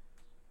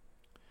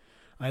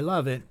 I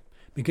love it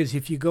because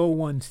if you go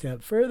one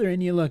step further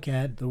and you look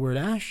at the word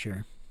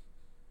Asher,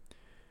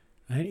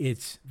 right,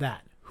 it's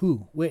that,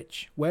 who,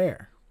 which,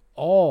 where,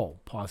 all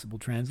possible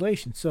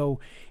translations. So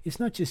it's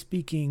not just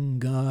speaking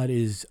God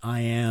is I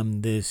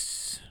am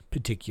this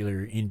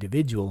particular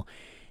individual.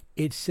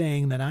 It's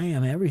saying that I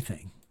am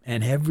everything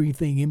and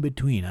everything in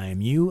between. I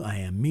am you, I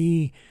am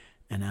me,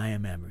 and I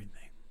am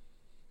everything.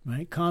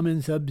 Right?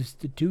 Common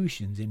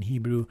substitutions in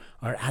Hebrew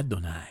are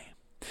Adonai.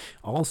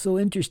 Also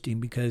interesting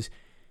because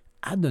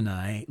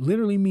Adonai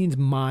literally means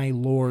my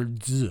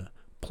lords,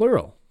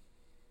 plural.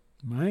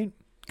 Right?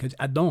 Because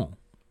Adon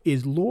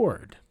is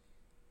Lord.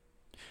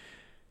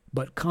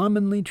 But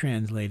commonly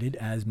translated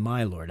as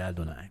my Lord,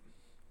 Adonai.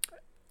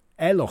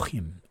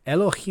 Elohim.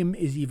 Elohim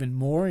is even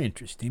more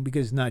interesting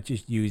because it's not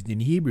just used in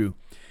Hebrew.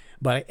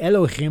 But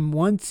Elohim,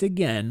 once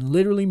again,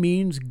 literally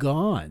means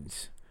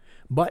gods,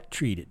 but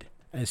treated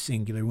as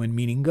singular when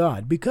meaning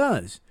God.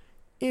 Because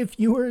if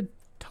you are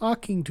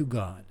talking to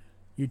God,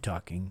 you're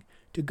talking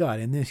to God.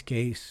 In this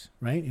case,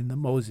 right, in the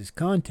Moses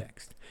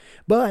context.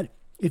 But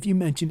if you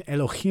mention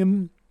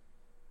Elohim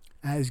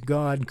as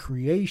God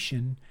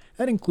creation,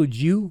 that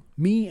includes you,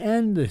 me,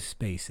 and the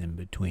space in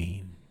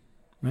between,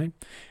 right?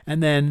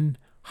 And then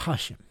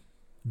Hashem,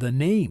 the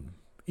name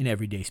in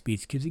everyday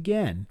speech, because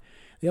again,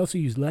 they also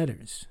use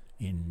letters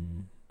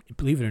in,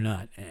 believe it or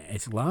not,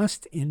 it's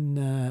lost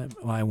in,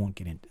 I won't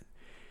get into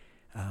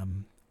it.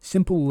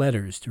 Simple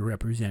letters to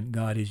represent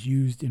God is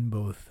used in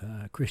both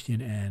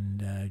Christian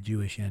and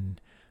Jewish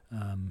and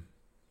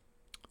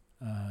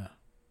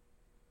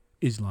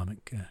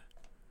Islamic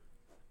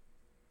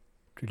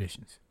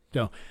traditions.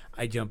 So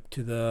I jump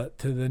to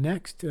the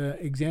next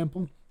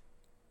example.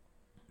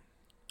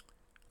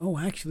 Oh,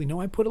 actually,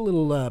 no, I put a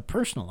little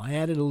personal. I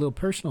added a little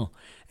personal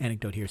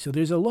anecdote here. So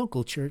there's a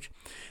local church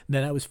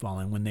that I was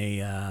following when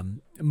they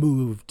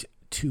moved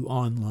to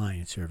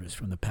online service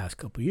from the past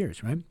couple of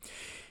years, right?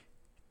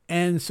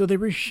 And so they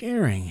were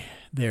sharing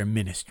their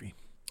ministry.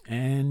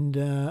 And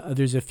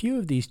there's a few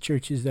of these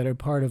churches that are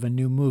part of a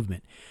new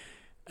movement.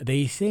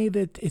 They say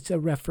that it's a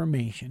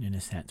reformation in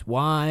a sense.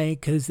 Why?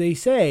 Because they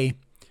say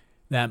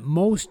that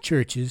most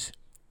churches,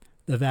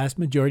 the vast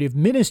majority of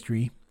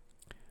ministry,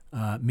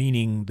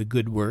 meaning the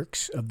good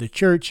works of the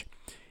church,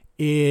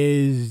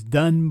 is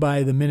done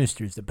by the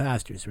ministers, the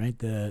pastors, right?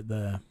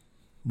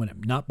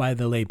 Not by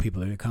the lay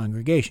people or the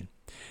congregation.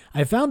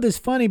 I found this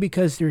funny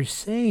because they're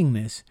saying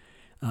this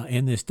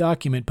in this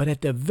document, but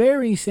at the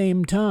very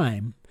same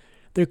time,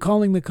 they're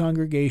calling the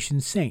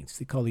congregation saints.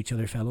 They call each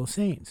other fellow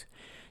saints.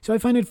 So I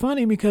find it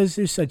funny because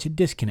there's such a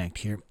disconnect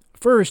here.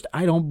 First,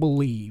 I don't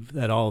believe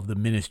that all of the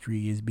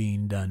ministry is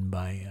being done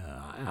by,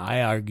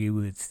 I argue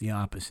it's the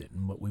opposite.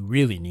 And what we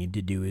really need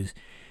to do is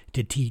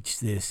to teach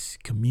this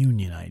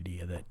communion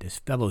idea, that this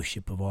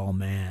fellowship of all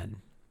man.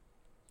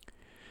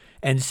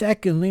 And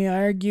secondly,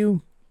 I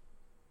argue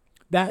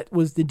that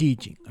was the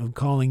teaching of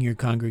calling your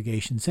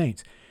congregation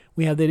saints.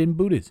 We have that in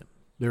Buddhism.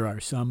 There are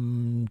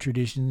some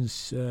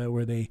traditions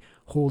where they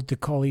hold to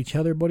call each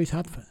other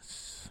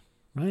bodhisattvas,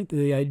 right?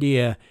 The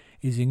idea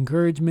is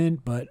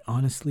encouragement, but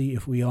honestly,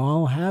 if we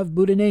all have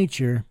Buddha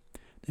nature,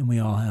 then we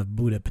all have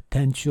Buddha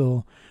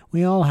potential.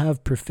 We all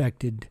have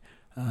perfected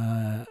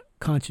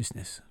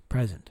consciousness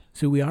present.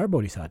 So we are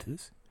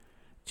bodhisattvas.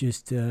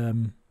 Just,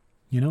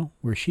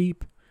 we're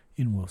sheep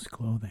in wolf's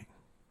clothing.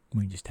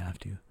 We just have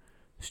to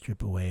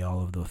strip away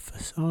all of the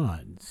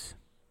facades,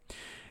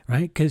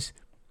 right? Because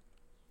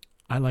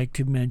I like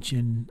to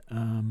mention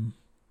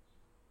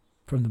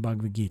from the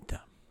Bhagavad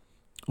Gita,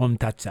 Om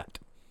Tat Sat,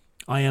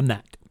 I am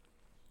that.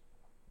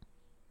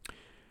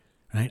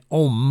 Right?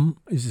 Om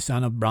is the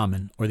sound of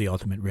Brahman, or the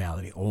ultimate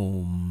reality.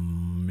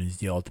 Om is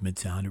the ultimate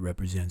sound. It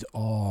represents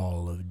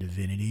all of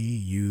divinity,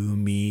 you,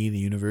 me, the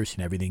universe,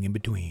 and everything in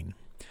between.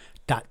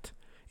 Tat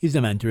is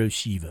the mantra of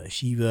Shiva.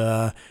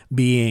 Shiva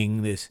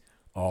being this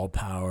all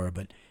power,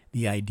 but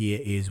the idea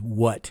is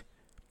what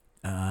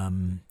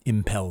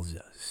impels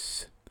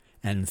us.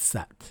 And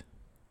Sat,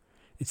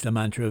 it's the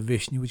mantra of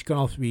Vishnu, which can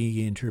also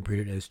be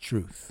interpreted as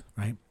truth,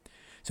 right?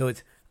 So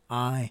it's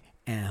I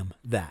am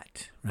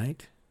that,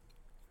 right?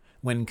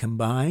 When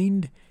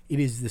combined, it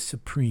is the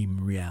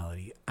supreme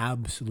reality,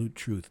 absolute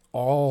truth,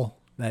 all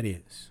that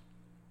is,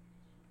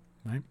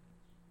 right?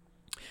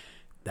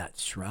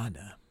 That's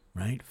Shraddha,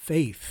 right?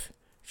 Faith,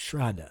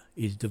 Shraddha,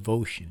 is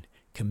devotion,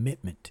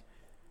 commitment,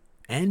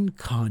 and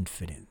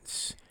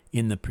confidence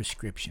in the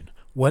prescription,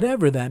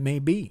 whatever that may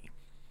be.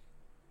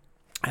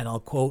 And I'll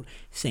quote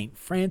St.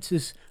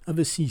 Francis of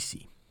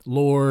Assisi,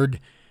 Lord,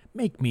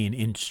 make me an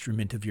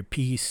instrument of your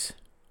peace.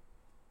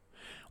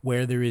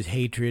 Where there is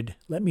hatred,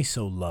 let me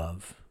sow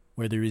love.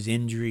 Where there is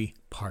injury,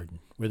 pardon.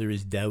 Where there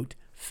is doubt,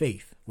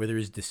 faith. Where there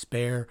is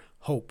despair,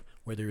 hope.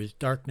 Where there is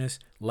darkness,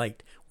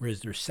 light. Where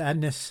there is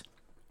sadness,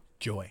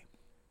 joy.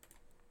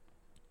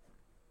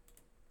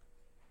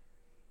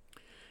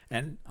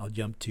 And I'll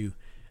jump to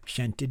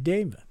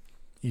Shantideva.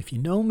 If you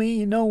know me,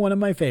 you know one of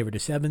my favorite, a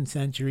 7th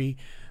century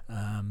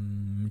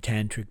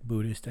tantric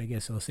Buddhist, I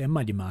guess I'll say,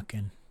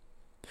 Madhyamakan.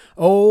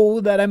 Oh,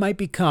 that I might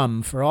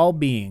become for all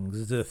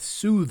beings the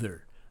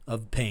soother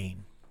of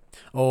pain.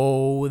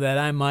 Oh, that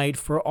I might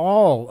for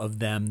all of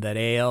them that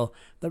ail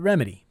the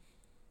remedy,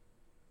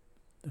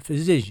 the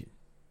physician,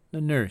 the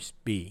nurse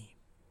be,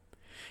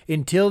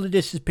 until the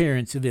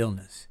disappearance of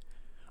illness.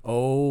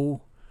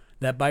 Oh,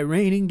 that by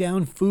raining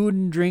down food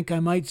and drink I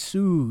might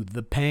soothe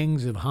the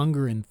pangs of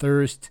hunger and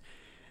thirst,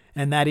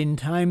 and that in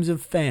times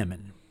of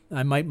famine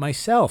I might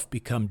myself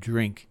become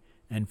drink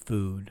and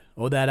food.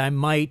 Oh, that I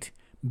might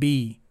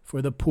be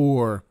for the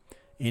poor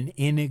an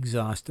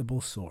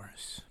inexhaustible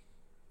source.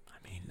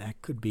 I mean,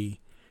 that could be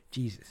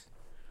Jesus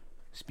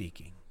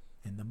speaking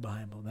in the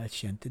Bible. That's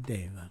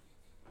Shantideva.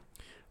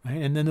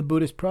 Right? And then the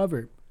Buddhist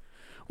proverb,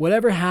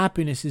 whatever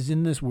happiness is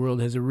in this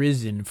world has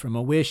arisen from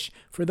a wish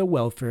for the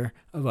welfare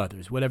of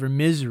others. Whatever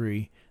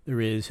misery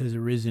there is has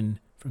arisen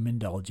from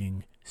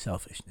indulging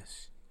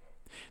selfishness.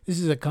 This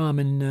is a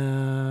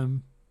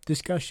common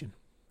discussion.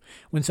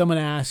 When someone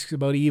asks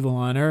about evil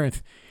on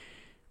earth,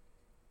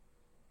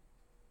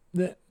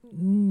 that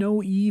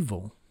no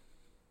evil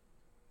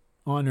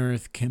on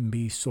earth can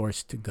be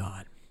sourced to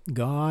God.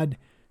 God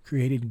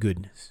created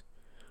goodness.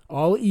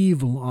 All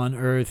evil on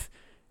earth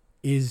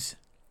is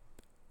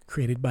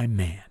created by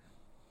man.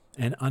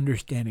 And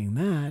understanding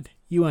that,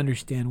 you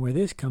understand where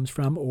this comes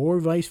from, or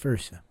vice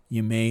versa.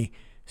 You may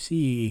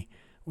see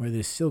where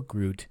this Silk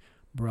Route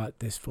brought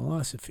this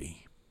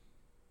philosophy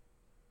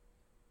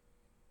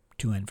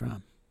to and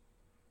from.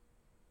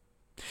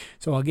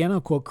 So again,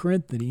 I'll quote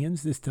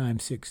Corinthians, this time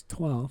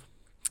 6:12.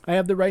 I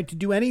have the right to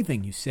do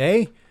anything, you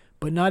say,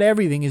 but not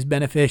everything is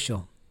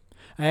beneficial.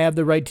 I have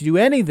the right to do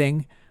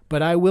anything,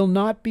 but I will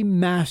not be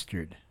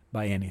mastered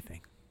by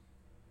anything.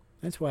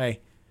 That's why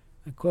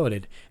I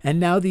quoted. And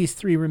now these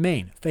three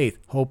remain, faith,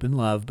 hope, and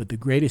love, but the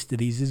greatest of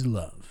these is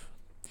love.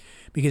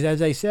 Because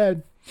as I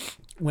said,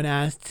 when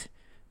asked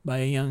by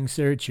a young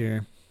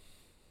searcher,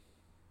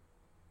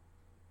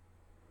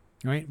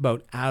 right,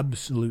 about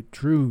absolute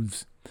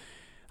truths,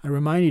 I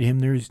reminded him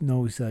there is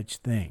no such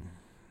thing.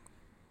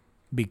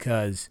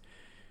 Because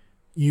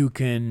you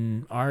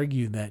can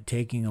argue that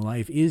taking a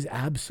life is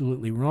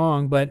absolutely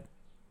wrong, but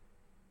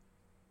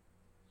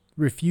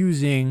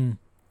refusing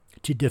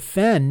to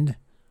defend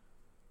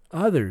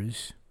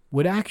others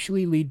would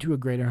actually lead to a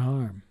greater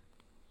harm.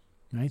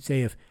 Right?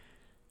 Say if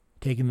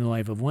taking the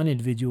life of one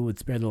individual would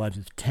spare the lives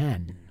of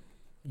 10,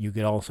 you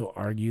could also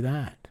argue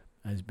that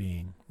as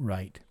being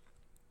right.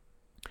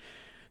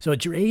 So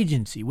it's your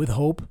agency with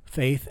hope,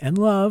 faith, and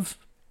love,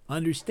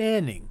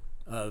 understanding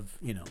of,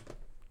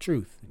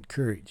 truth and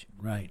courage,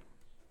 right?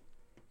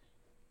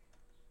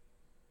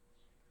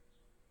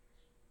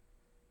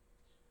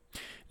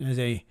 As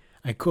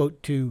I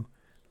quote too,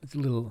 it's a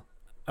little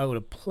out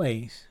of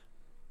place,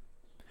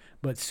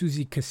 but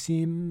Suzy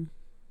Kasim,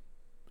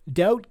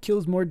 doubt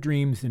kills more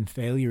dreams than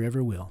failure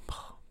ever will.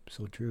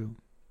 So true.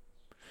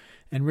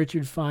 And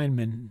Richard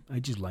Feynman, I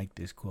just like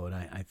this quote.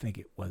 I think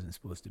it wasn't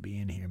supposed to be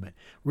in here, but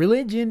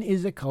religion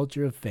is a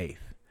culture of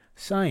faith.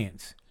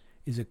 Science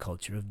is a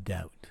culture of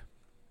doubt.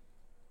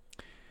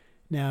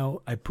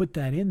 Now, I put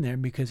that in there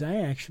because I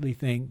actually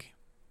think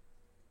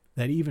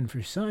that even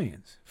for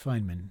science,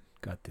 Feynman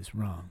got this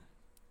wrong.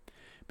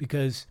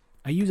 Because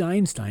I use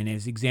Einstein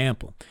as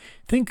example.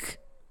 Think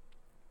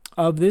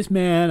of this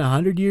man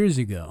 100 years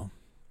ago.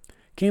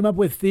 Came up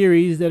with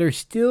theories that are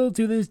still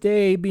to this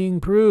day being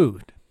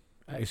proved.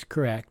 Is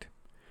correct.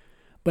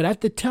 But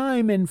at the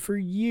time and for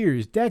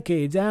years,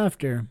 decades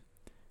after,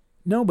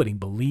 nobody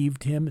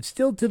believed him.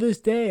 Still to this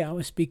day, I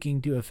was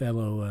speaking to a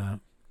fellow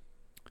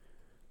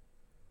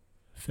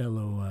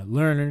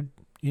learned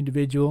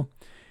individual,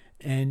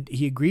 and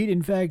he agreed,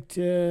 in fact,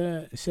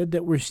 said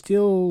that we're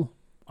still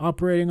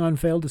operating on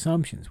failed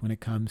assumptions when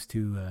it comes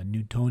to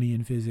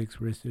Newtonian physics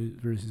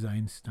versus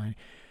Einstein,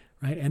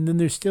 right? And then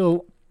there's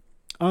still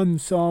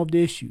unsolved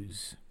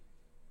issues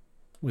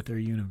with our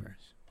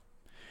universe.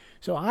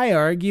 So I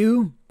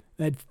argue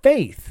that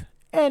faith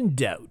and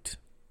doubt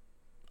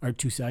are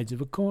two sides of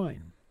a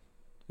coin,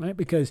 right?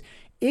 Because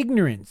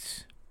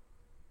ignorance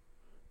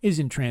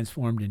isn't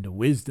transformed into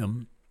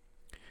wisdom,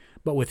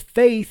 but with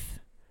faith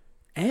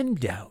and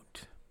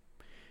doubt,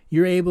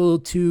 you're able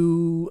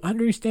to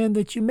understand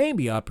that you may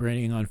be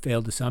operating on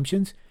failed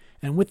assumptions,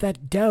 and with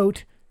that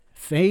doubt,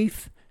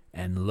 faith,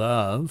 and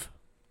love,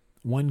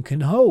 one can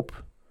hope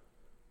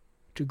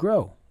to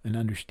grow and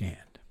understand.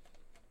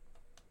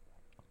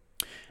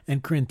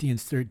 And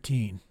Corinthians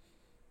 13,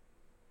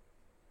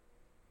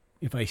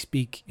 if I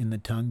speak in the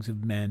tongues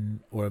of men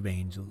or of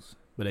angels,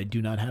 but I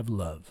do not have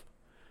love,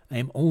 I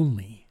am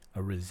only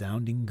a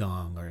resounding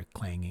gong or a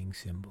clanging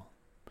cymbal,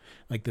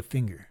 like the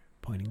finger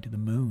pointing to the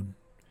moon.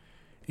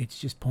 It's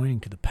just pointing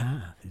to the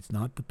path. It's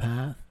not the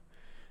path,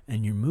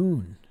 and your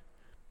moon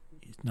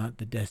is not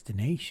the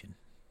destination.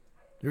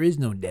 There is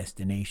no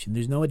destination.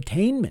 There's no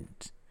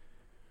attainment.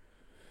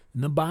 In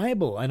the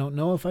Bible, I don't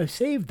know if I've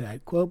saved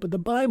that quote, but the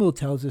Bible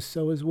tells us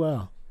so as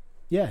well.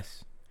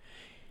 Yes.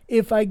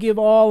 If I give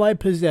all I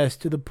possess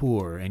to the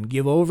poor and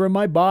give over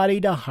my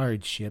body to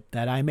hardship,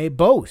 that I may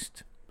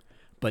boast,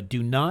 but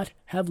do not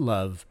have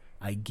love,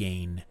 I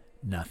gain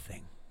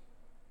nothing.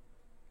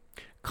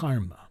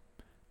 Karma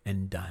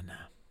and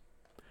dana.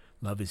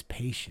 Love is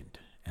patient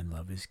and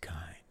love is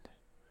kind.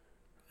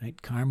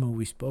 Right? Karma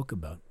we spoke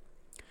about.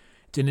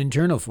 It's an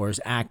internal force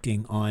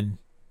acting on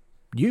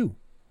you.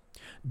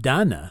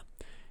 Dana,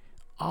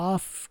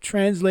 oft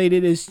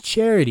translated as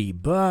charity,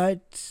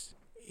 but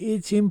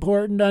it's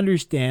important to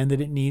understand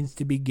that it needs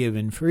to be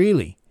given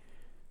freely,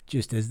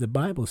 just as the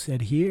Bible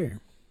said here,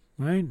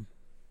 right?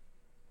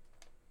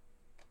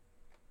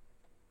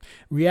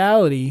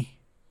 Reality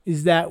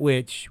is that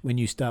which, when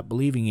you stop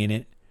believing in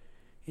it,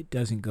 it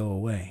doesn't go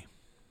away.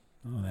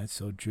 Oh, that's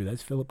so true.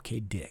 That's Philip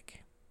K.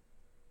 Dick,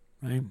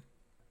 right?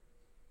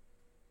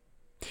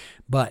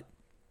 But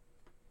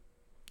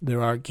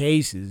there are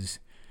cases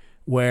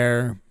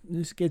where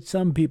this gets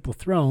some people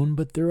thrown,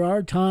 but there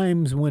are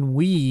times when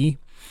we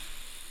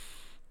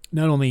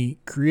not only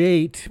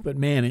create but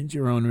manage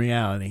our own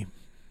reality.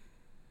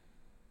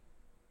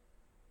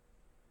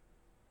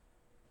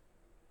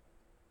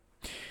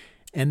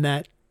 And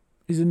that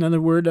is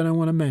another word that I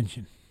want to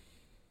mention.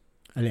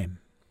 Alim.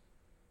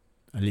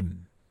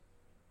 Alim.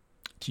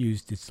 It's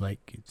used, it's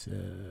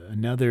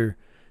another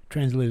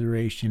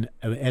transliteration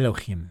of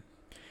Elohim.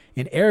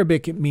 In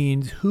Arabic, it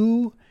means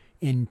who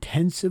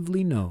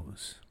intensively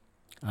knows.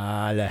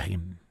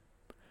 Alahim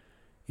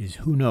is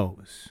who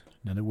knows,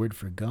 another word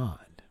for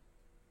God.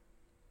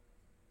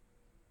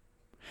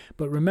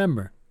 But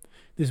remember,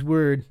 this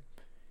word,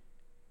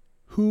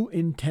 who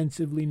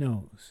intensively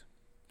knows.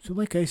 So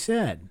like I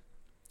said,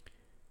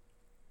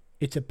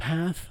 it's a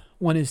path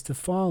one is to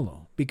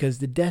follow, because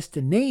the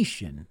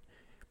destination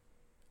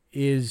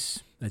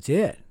that's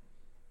it,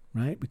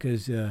 right?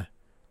 Because the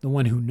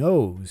one who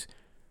knows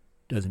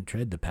doesn't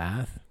tread the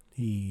path.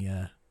 He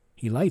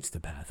lights the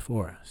path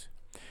for us.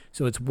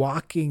 So it's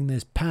walking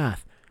this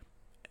path,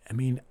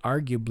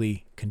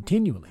 arguably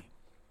continually,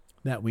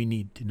 that we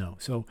need to know.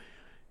 So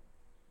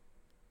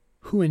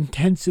who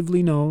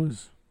intensively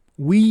knows,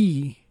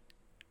 we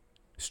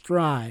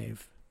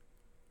strive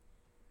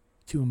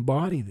to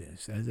embody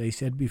this. As I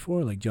said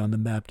before, like John the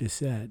Baptist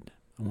said,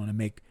 I want to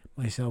make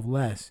myself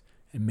less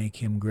and make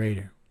him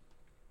greater.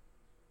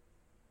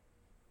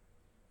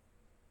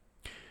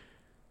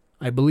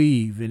 I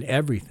believe in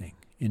everything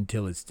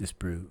until it's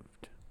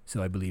disproved.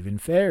 So I believe in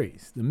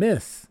fairies, the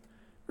myths,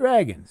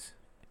 dragons.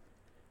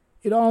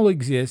 It all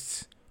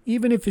exists,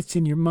 even if it's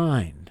in your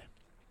mind.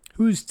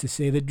 Who's to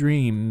say that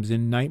dreams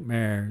and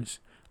nightmares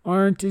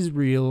aren't as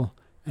real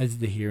as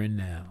the here and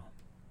now?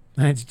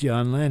 That's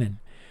John Lennon.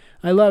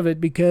 I love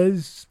it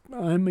because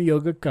I'm a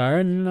Yogacar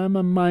and I'm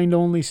a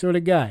mind-only sort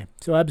of guy.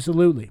 So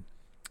absolutely.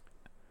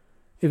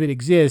 If it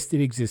exists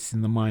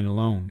in the mind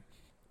alone.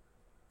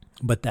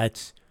 But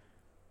that's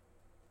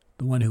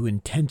the one who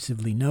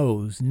intensively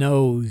knows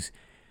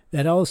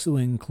that also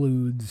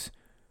includes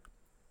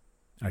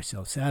our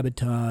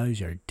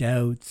self-sabotage, our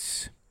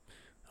doubts,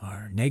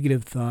 our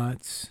negative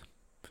thoughts,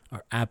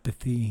 our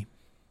apathy,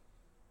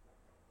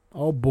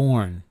 all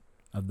born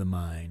of the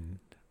mind.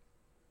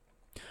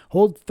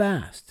 Hold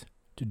fast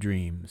to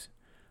dreams,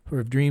 for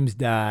if dreams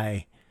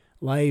die,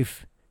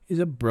 life is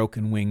a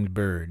broken-winged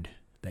bird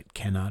that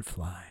cannot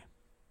fly.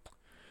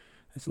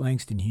 That's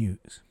Langston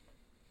Hughes.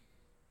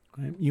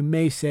 You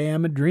may say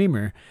I'm a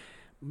dreamer,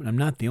 but I'm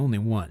not the only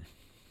one.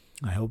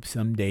 I hope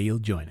someday you'll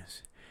join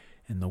us,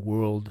 and the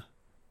world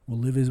will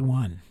live as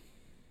one.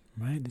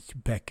 Right? It's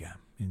Upeka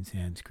in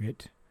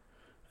Sanskrit,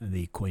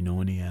 the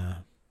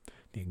koinonia,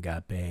 the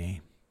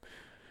agape,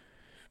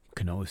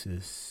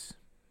 kenosis.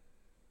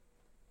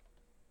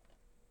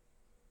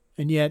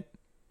 And yet,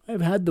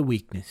 I've had the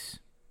weakness,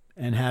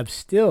 and have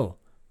still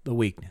the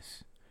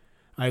weakness.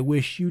 I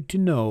wish you to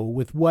know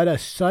with what a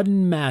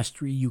sudden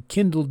mastery you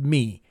kindled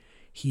me,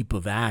 heap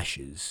of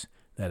ashes,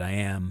 that I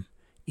am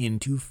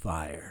into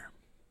fire.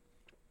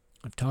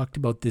 I've talked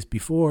about this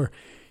before.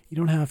 You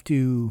don't have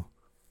to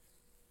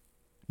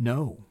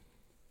know.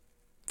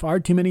 Far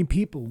too many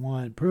people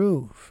want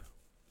proof.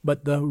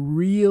 But the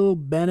real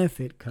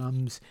benefit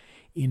comes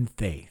in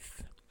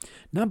faith.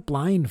 Not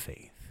blind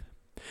faith,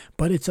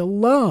 but it's a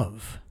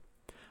love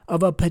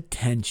of a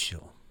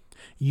potential.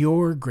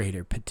 Your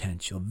greater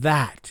potential.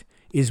 That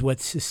is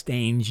what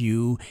sustains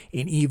you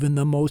in even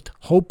the most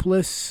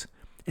hopeless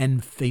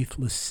and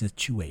faithless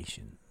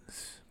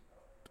situations.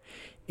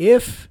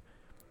 If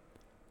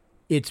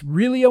it's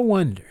really a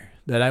wonder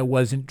that I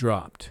wasn't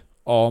dropped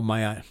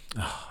I'm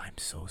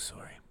so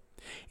sorry.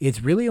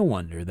 It's really a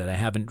wonder that I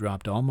haven't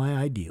dropped all my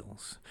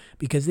ideals,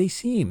 because they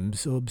seem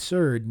so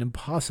absurd and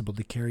impossible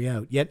to carry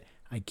out, yet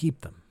I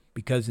keep them,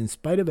 because in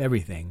spite of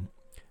everything,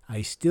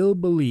 I still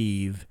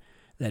believe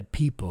that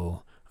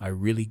people are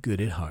really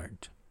good at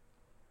heart.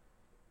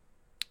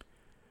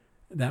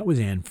 That was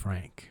Anne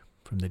Frank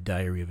from The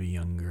Diary of a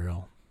Young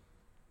Girl.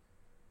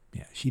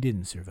 Yeah, she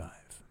didn't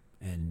survive.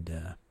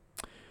 And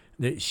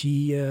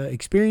she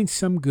experienced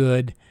some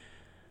good,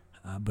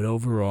 but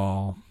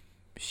overall,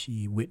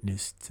 she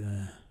witnessed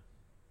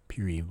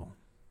pure evil.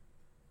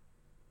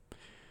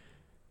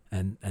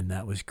 And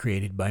that was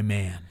created by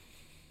man.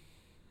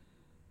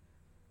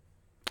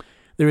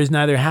 There is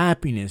neither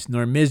happiness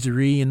nor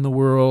misery in the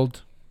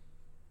world.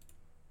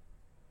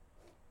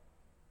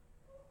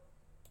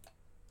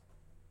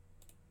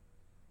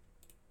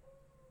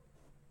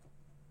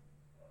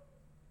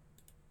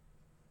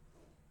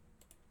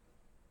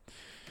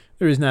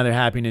 There is neither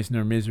happiness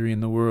nor misery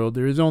in the world.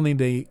 There is only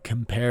the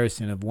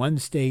comparison of one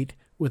state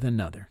with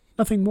another.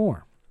 Nothing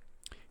more.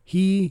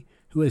 He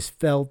who has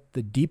felt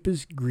the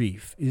deepest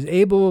grief is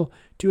able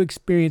to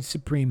experience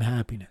supreme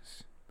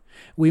happiness.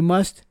 We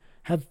must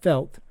have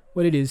felt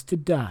what it is to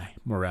die,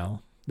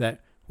 Morel,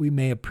 that we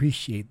may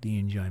appreciate the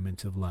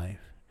enjoyments of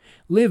life.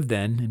 Live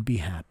then and be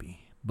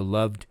happy,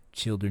 beloved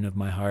children of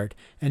my heart,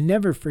 and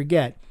never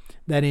forget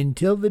that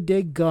until the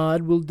day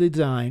God will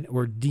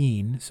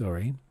deign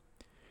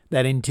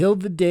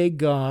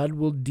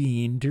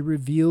to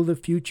reveal the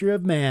future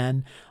of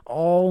man,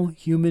 all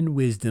human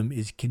wisdom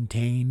is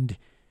contained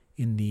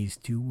in these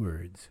two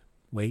words,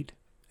 wait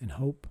and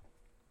hope.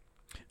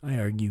 I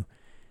argue,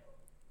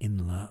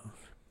 in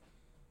love.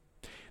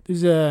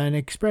 There's an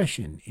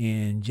expression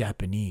in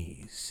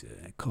Japanese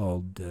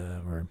called,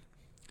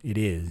 it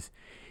is,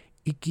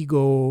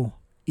 ikigo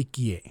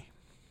ikie.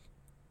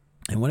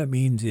 And what it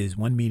means is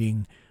one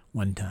meeting,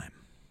 one time.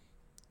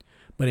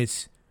 But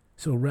it's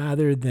so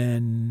rather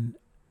than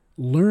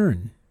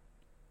learn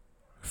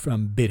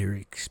from bitter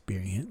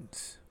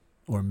experience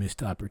or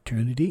missed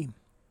opportunity,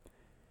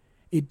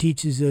 it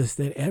teaches us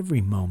that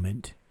every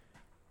moment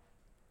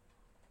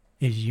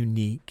is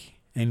unique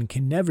and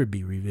can never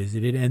be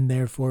revisited and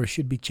therefore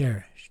should be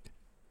cherished,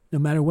 no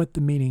matter what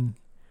the meaning,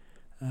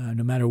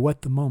 no matter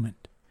what the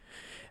moment.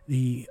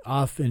 The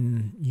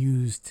often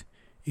used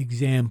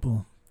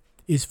example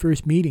is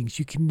first meetings.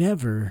 You can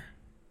never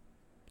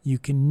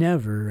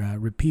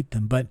repeat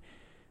them, but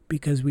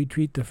because we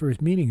treat the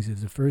first meetings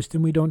as the first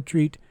and we don't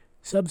treat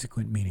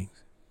subsequent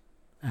meetings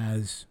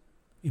as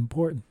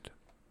important.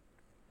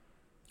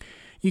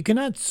 You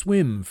cannot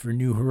swim for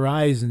new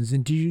horizons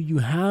until you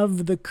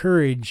have the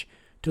courage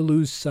to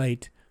lose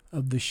sight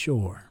of the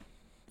shore.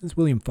 That's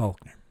William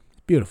Faulkner.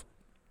 It's beautiful.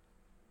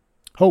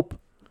 Hope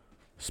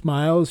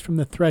smiles from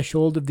the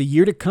threshold of the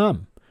year to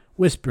come,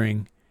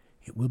 whispering,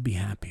 it will be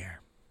happier.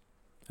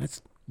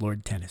 That's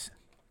Lord Tennyson.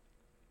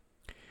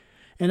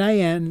 And I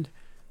end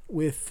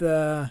with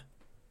a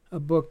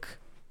book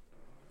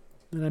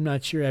that I'm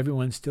not sure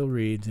everyone still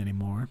reads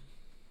anymore,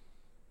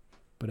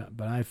 but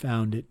I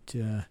found it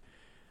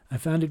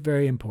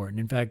very important.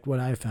 In fact, what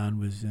I found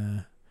was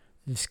a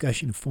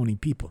discussion of phony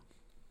people.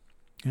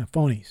 Yeah,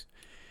 phonies.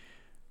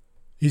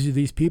 These are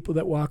these people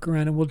that walk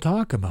around and will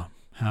talk about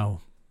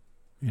how,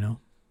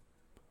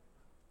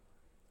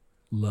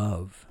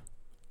 love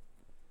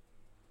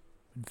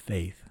and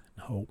faith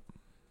and hope,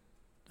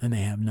 and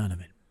they have none of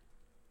it.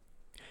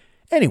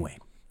 Anyway,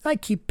 I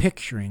keep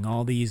picturing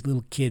all these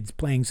little kids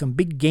playing some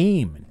big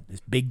game in this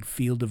big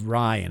field of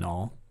rye and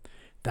all.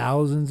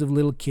 Thousands of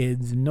little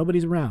kids, and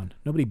nobody's around.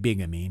 Nobody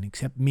big, I mean,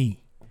 except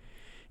me.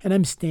 And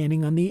I'm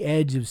standing on the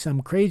edge of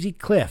some crazy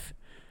cliff.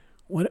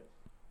 What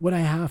I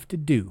have to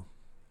do?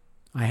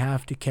 I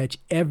have to catch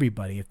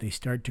everybody if they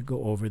start to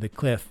go over the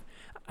cliff.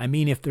 I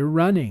mean, if they're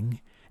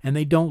running and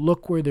they don't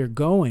look where they're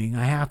going,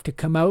 I have to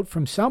come out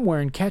from somewhere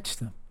and catch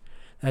them.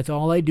 That's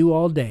all I do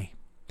all day.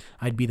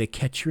 I'd be the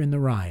catcher in the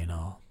rye and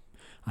all.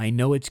 I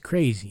know it's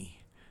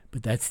crazy,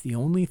 but that's the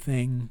only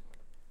thing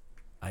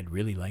I'd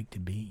really like to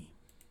be.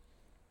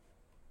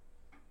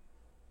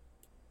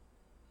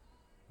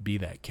 Be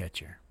that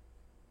catcher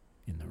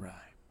in the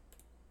rye.